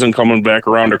the season coming back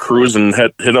around to cruise and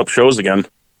hit up shows again.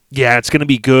 Yeah, it's going to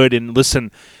be good. And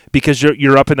listen, because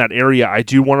you're up in that area, I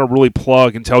do want to really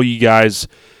plug and tell you guys,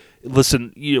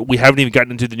 listen, we haven't even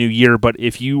gotten into the new year, but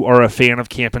if you are a fan of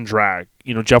Camp and Drag,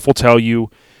 Jeff will tell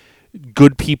you,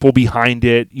 good people behind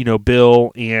it,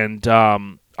 Bill, and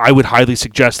I would highly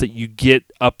suggest that you get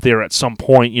up there at some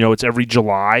point. It's every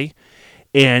July,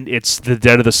 and it's the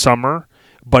dead of the summer.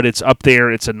 But it's up there.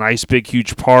 It's a nice, big,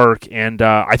 huge park, and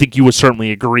I think you would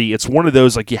certainly agree. It's one of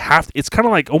those it's kind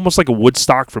of almost like a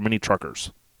Woodstock for mini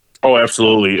truckers. Oh,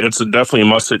 absolutely! It's definitely a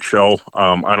must-hit show.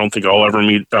 I don't think I'll ever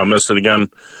miss it again.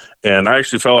 And I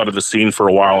actually fell out of the scene for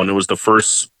a while, and it was the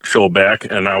first show back,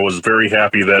 and I was very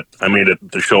happy that I made it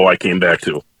the show I came back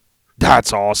to.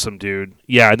 That's awesome, dude.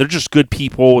 Yeah, they're just good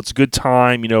people. It's a good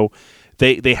time.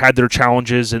 They had their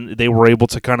challenges, and they were able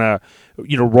to kind of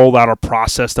roll out a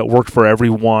process that worked for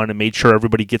everyone and made sure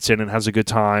everybody gets in and has a good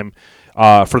time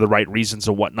for the right reasons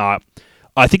and whatnot.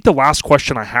 I think the last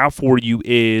question I have for you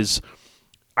is,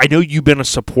 I know you've been a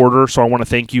supporter, so I want to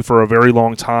thank you for a very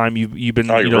long time. You've been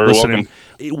listening.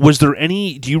 Welcome. Was there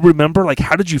any? Do you remember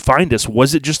how did you find us?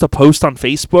 Was it just a post on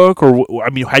Facebook,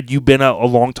 or had you been a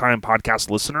long time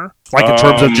podcast listener, in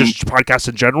terms of just podcasts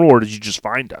in general, or did you just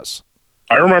find us?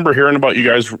 I remember hearing about you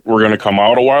guys were going to come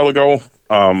out a while ago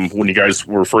when you guys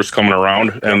were first coming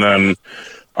around. And then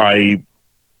I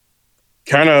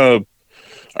kind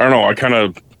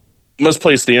of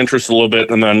misplaced the interest a little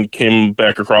bit and then came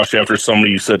back across you after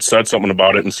somebody said something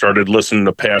about it and started listening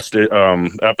to past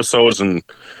episodes and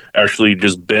actually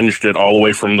just binged it all the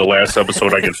way from the last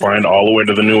episode I could find all the way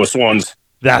to the newest ones.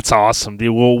 That's awesome,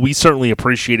 dude. Well, we certainly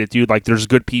appreciate it, dude. There's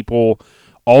good people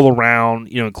all around,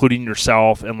 including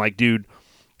yourself. And dude,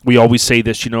 we always say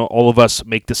this, all of us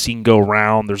make the scene go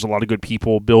round. There's a lot of good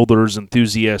people, builders,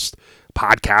 enthusiasts,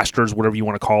 podcasters, whatever you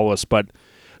want to call us. But,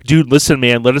 dude, listen,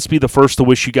 man, let us be the first to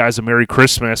wish you guys a Merry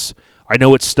Christmas. I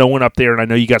know it's snowing up there, and I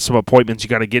know you got some appointments you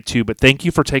got to get to, but thank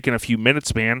you for taking a few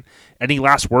minutes, man. Any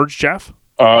last words, Jeff?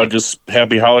 Just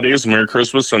happy holidays, Merry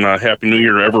Christmas, and Happy New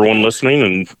Year to everyone listening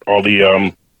and all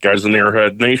the guys in the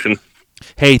Airhead Nation.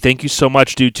 Hey, thank you so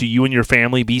much, dude, to you and your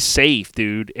family. Be safe,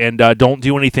 dude, and don't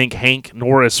do anything Hank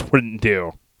Norris wouldn't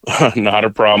do. Not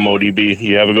a problem, ODB.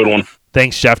 You have a good one.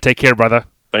 Thanks, Jeff. Take care, brother.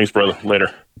 Thanks, brother.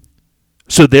 Later.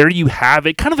 So there you have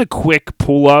it. Kind of a quick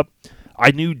pull-up.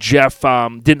 I knew Jeff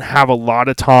didn't have a lot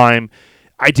of time.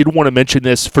 I did want to mention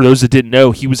this. For those that didn't know,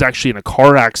 he was actually in a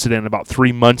car accident about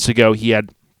 3 months ago. He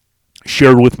had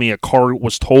shared with me a car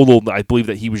was totaled, I believe,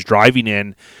 that he was driving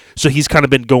in. So he's kind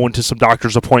of been going to some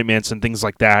doctor's appointments and things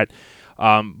like that.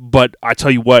 But I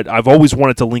tell you what, I've always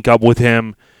wanted to link up with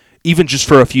him, even just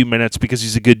for a few minutes, because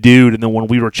he's a good dude. And then when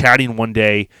we were chatting one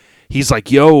day, he's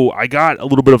like, yo, I got a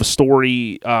little bit of a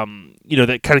story,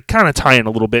 that kind of tie in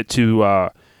a little bit to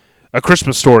a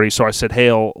Christmas story. So I said,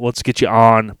 hey, let's get you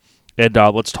on and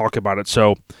let's talk about it.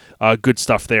 So good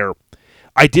stuff there.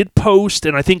 I did post,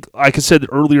 and I think, like I said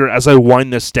earlier, as I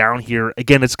wind this down here,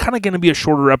 again, it's kind of going to be a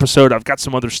shorter episode. I've got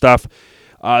some other stuff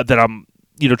that I'm,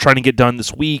 trying to get done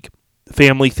this week,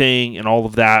 family thing and all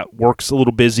of that. Work's a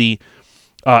little busy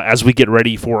as we get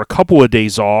ready for a couple of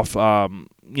days off.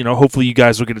 Hopefully you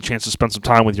guys will get a chance to spend some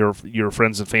time with your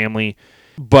friends and family.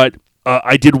 But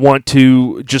I did want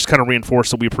to just kind of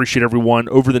reinforce that we appreciate everyone.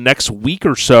 Over the next week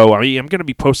or so, I'm going to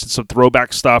be posting some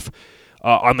throwback stuff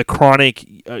on the Chronic,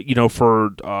 for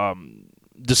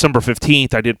December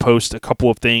 15th. I did post a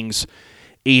couple of things,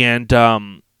 and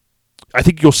I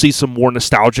think you'll see some more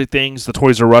nostalgic things. The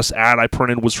Toys R Us ad I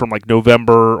printed was from like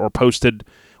November, or posted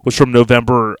was from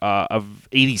November of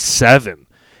 87.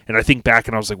 And I think back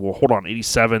and I was like, well, hold on,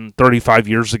 87, 35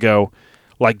 years ago,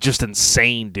 like just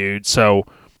insane, dude. So,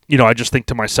 I just think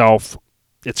to myself,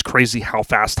 it's crazy how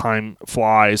fast time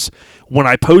flies. When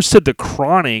I posted the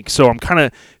Chronic, so I'm kind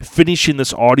of finishing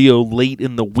this audio late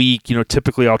in the week.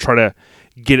 Typically I'll try to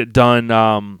get it done,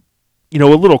 a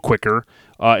little quicker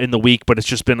in the week, but it's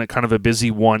just been a kind of a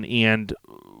busy one. And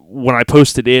when I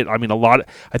posted it, I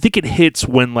think it hits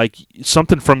when like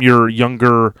something from your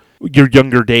younger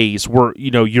days where,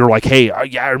 you're like, hey,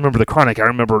 I remember the Chronic. I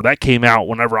remember that came out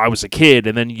whenever I was a kid.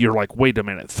 And then you're like, wait a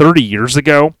minute, 30 years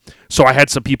ago? So I had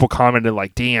some people commented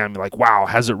like, damn, like, wow,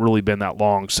 has it really been that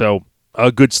long? So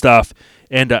good stuff.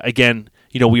 And again,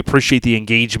 we appreciate the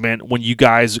engagement. When you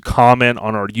guys comment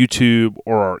on our YouTube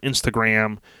or our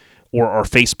Instagram or our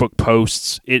Facebook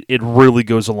posts, it really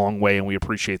goes a long way, and we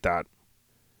appreciate that.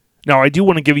 Now, I do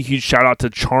want to give a huge shout out to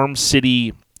Charm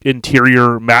City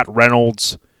Interior, Matt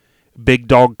Reynolds, Big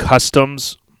Dog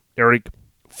Customs, Eric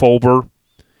Folber,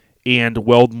 and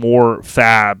Weldmore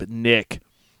Fab, Nick.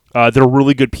 They're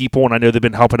really good people, and I know they've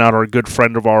been helping out our good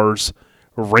friend of ours,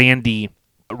 Randy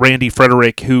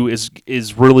Frederick, who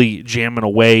is really jamming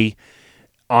away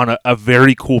on a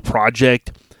very cool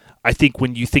project. I think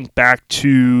when you think back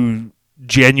to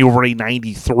January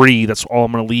 93, that's all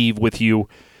I'm going to leave with you.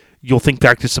 You'll think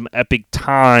back to some epic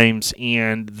times,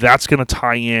 and that's going to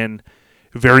tie in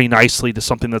very nicely to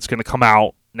something that's going to come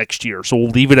out next year. So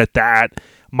we'll leave it at that.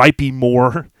 Might be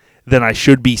more than I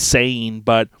should be saying,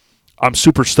 but I'm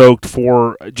super stoked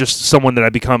for just someone that I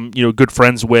become, good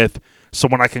friends with,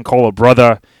 someone I can call a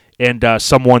brother, and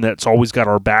someone that's always got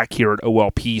our back here at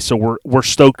OLP. So we're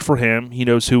stoked for him. He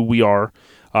knows who we are.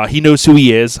 He knows who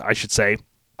he is, I should say.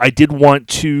 I did want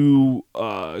to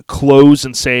close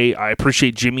and say I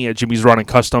appreciate Jimmy at Jimmy's Rod and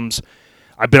Customs.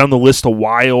 I've been on the list a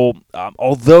while.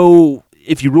 Although,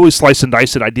 if you really slice and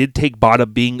dice it, I did take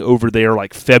Bada Bing over there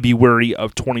like February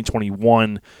of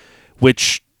 2021,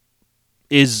 which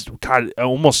is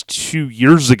almost 2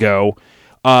 years ago.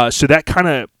 So that kind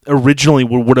of originally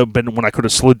would have been when I could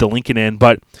have slid the Lincoln in,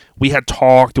 but we had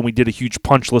talked and we did a huge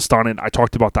punch list on it. I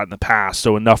talked about that in the past,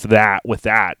 so enough of that with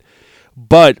that.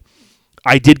 But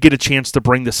I did get a chance to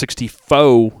bring the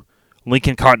 64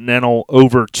 Lincoln Continental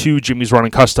over to Jimmy's Rod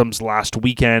and Customs last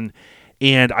weekend,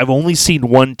 and I've only seen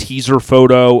one teaser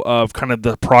photo of kind of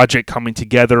the project coming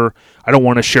together. I don't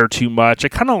want to share too much. I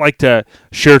kind of like to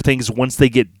share things once they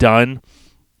get done,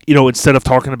 instead of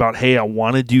talking about, hey, I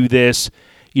want to do this.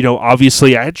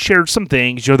 Obviously I had shared some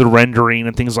things, the rendering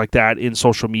and things like that in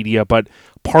social media, but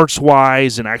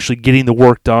parts-wise and actually getting the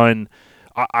work done,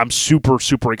 I'm super,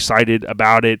 super excited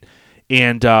about it.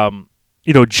 And,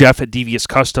 Jeff at Devious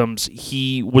Customs,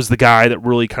 he was the guy that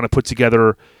really kind of put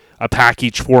together a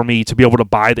package for me to be able to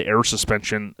buy the air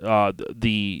suspension,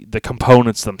 the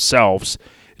components themselves.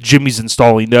 Jimmy's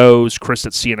installing those. Chris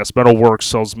at CNS Metalworks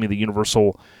sells me the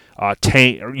universal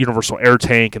tank, or universal air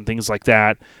tank, and things like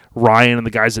that. Ryan and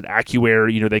the guys at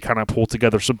AccuAir, they kind of pull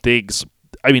together some things.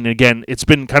 I mean, again, it's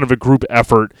been kind of a group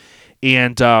effort,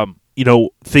 and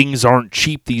things aren't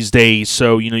cheap these days,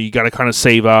 so you got to kind of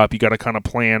save up, you got to kind of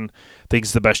plan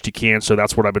things the best you can. So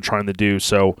that's what I've been trying to do.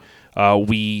 So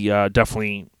we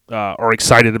definitely are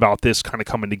excited about this kind of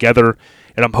coming together,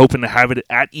 and I'm hoping to have it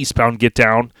at Eastbound Get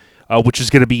Down, which is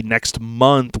going to be next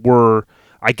month. We're,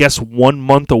 I guess, 1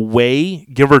 month away,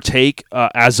 give or take,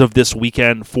 as of this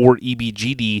weekend for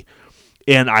EBGD,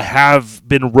 and I have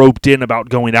been roped in about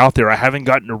going out there. I haven't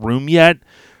gotten a room yet,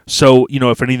 so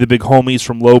if any of the big homies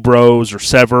from Low Bros or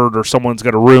Severed or someone's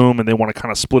got a room and they want to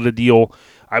kind of split a deal,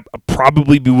 I'd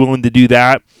probably be willing to do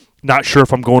that. Not sure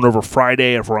if I'm going over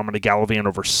Friday or if I'm going to gallivant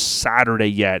over Saturday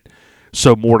yet,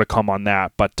 so more to come on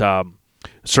that, but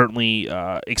certainly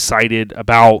excited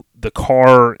about the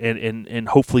car and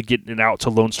hopefully getting it out to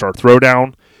Lone Star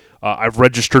Throwdown. I've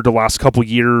registered the last couple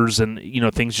years, and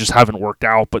things just haven't worked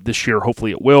out, but this year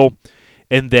hopefully it will.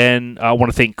 And then I want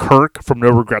to thank Kirk from No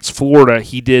Regrets, Florida.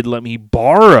 He did let me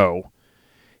borrow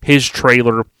his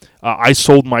trailer. I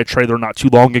sold my trailer not too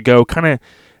long ago. Kind of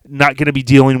not going to be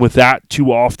dealing with that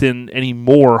too often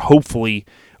anymore, hopefully.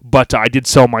 But I did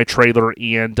sell my trailer,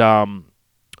 and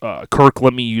Kirk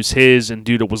let me use his, and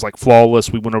dude, it was like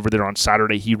flawless. We went over there on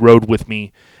Saturday. He rode with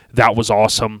me. That was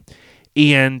awesome.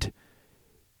 And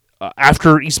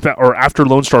after Lone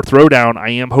Star Throwdown, I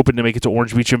am hoping to make it to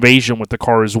Orange Beach Invasion with the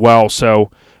car as well.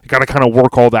 So I got to kind of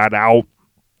work all that out.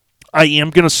 I am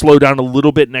going to slow down a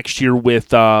little bit next year with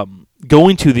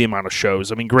going to the amount of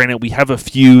shows. I mean, granted, we have a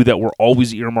few that we're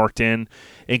always earmarked in,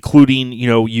 including,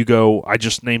 I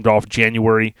just named off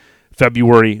January,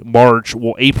 February, March.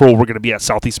 Well, April, we're going to be at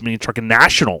Southeast Mini Trucking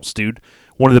Nationals, dude.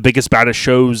 One of the biggest, baddest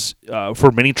shows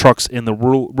for mini trucks in the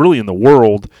really in the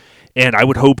world. And I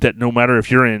would hope that no matter if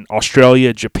you're in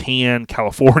Australia, Japan,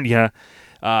 California,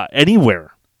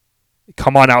 anywhere,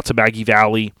 come on out to Maggie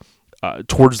Valley.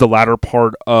 Towards the latter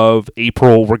part of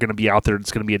April, we're going to be out there.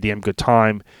 It's going to be a damn good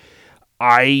time.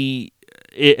 I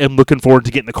am looking forward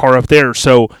to getting the car up there.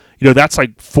 So, that's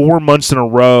like 4 months in a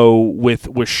row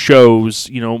with shows,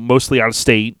 mostly out of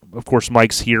state. Of course,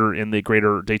 Mike's here in the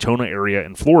greater Daytona area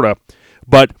in Florida.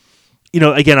 But,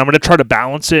 again, I'm going to try to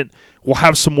balance it. We'll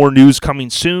have some more news coming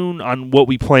soon on what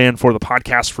we plan for the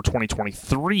podcast for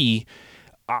 2023.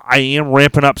 I am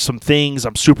ramping up some things.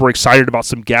 I'm super excited about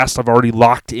some guests I've already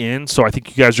locked in, so I think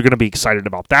you guys are going to be excited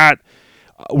about that.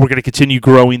 We're going to continue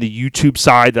growing the YouTube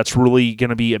side. That's really going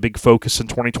to be a big focus in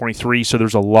 2023, so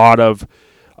there's a lot of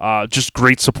just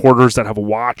great supporters that have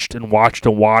watched and watched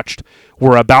and watched.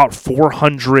 We're about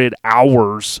 400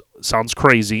 hours. Sounds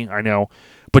crazy, I know.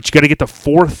 But you got to get to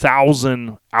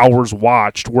 4,000 hours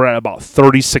watched. We're at about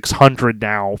 3,600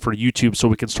 now for YouTube, so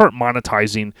we can start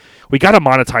monetizing. We got to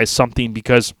monetize something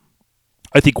because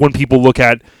I think when people look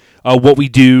at what we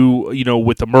do,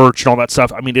 with the merch and all that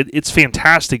stuff, I mean, it's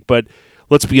fantastic. But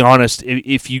let's be honest,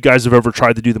 if you guys have ever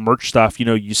tried to do the merch stuff,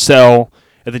 you sell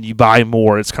and then you buy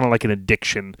more. It's kind of like an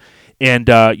addiction. And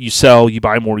you sell, you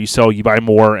buy more, you sell, you buy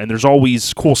more. And there's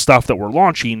always cool stuff that we're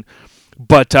launching.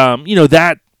 But,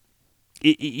 that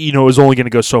is only going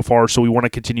to go so far, so we want to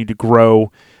continue to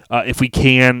grow, if we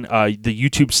can, the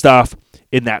YouTube stuff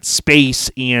in that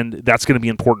space, and that's going to be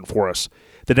important for us.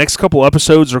 The next couple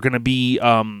episodes are going to be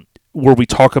where we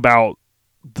talk about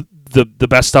the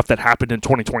best stuff that happened in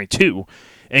 2022,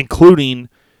 including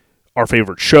our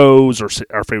favorite shows, or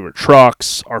our favorite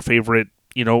trucks, our favorite,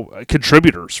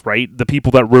 contributors, right? The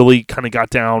people that really kind of got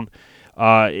down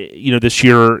this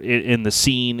year in the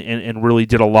scene and really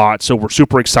did a lot. So we're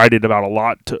super excited about a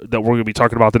lot that we're going to be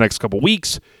talking about the next couple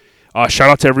weeks. Shout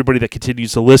out to everybody that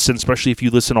continues to listen, especially if you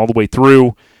listen all the way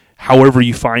through. However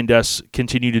you find us,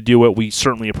 continue to do it. We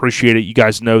certainly appreciate it. You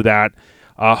guys know that.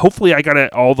 Hopefully I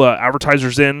got all the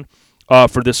advertisers in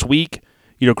for this week.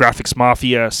 Graphics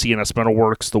Mafia, CNS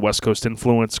Metalworks, the West Coast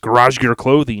Influence, Garage Gear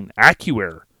Clothing,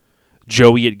 AccuAir,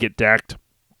 Joey at Get Decked,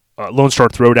 Lone Star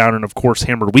Throwdown, and of course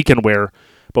Hammered Weekend Wear.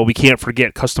 But we can't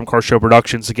forget Custom Car Show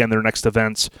Productions. Again, their next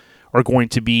events are going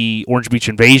to be Orange Beach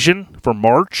Invasion for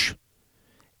March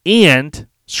and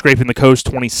Scraping the Coast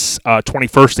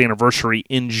 21st anniversary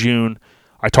in June.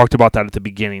 I talked about that at the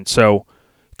beginning. So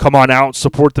come on out,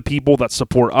 support the people that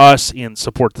support us and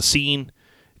support the scene.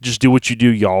 Just do what you do,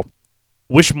 y'all.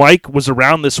 Wish Mike was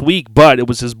around this week, but it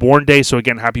was his born day. So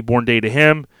again, happy born day to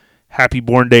him. Happy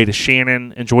born day to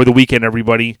Shannon. Enjoy the weekend,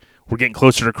 everybody. We're getting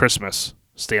closer to Christmas.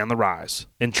 Stay on the rise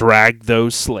and drag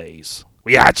those sleighs.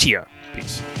 We at ya.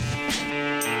 Peace.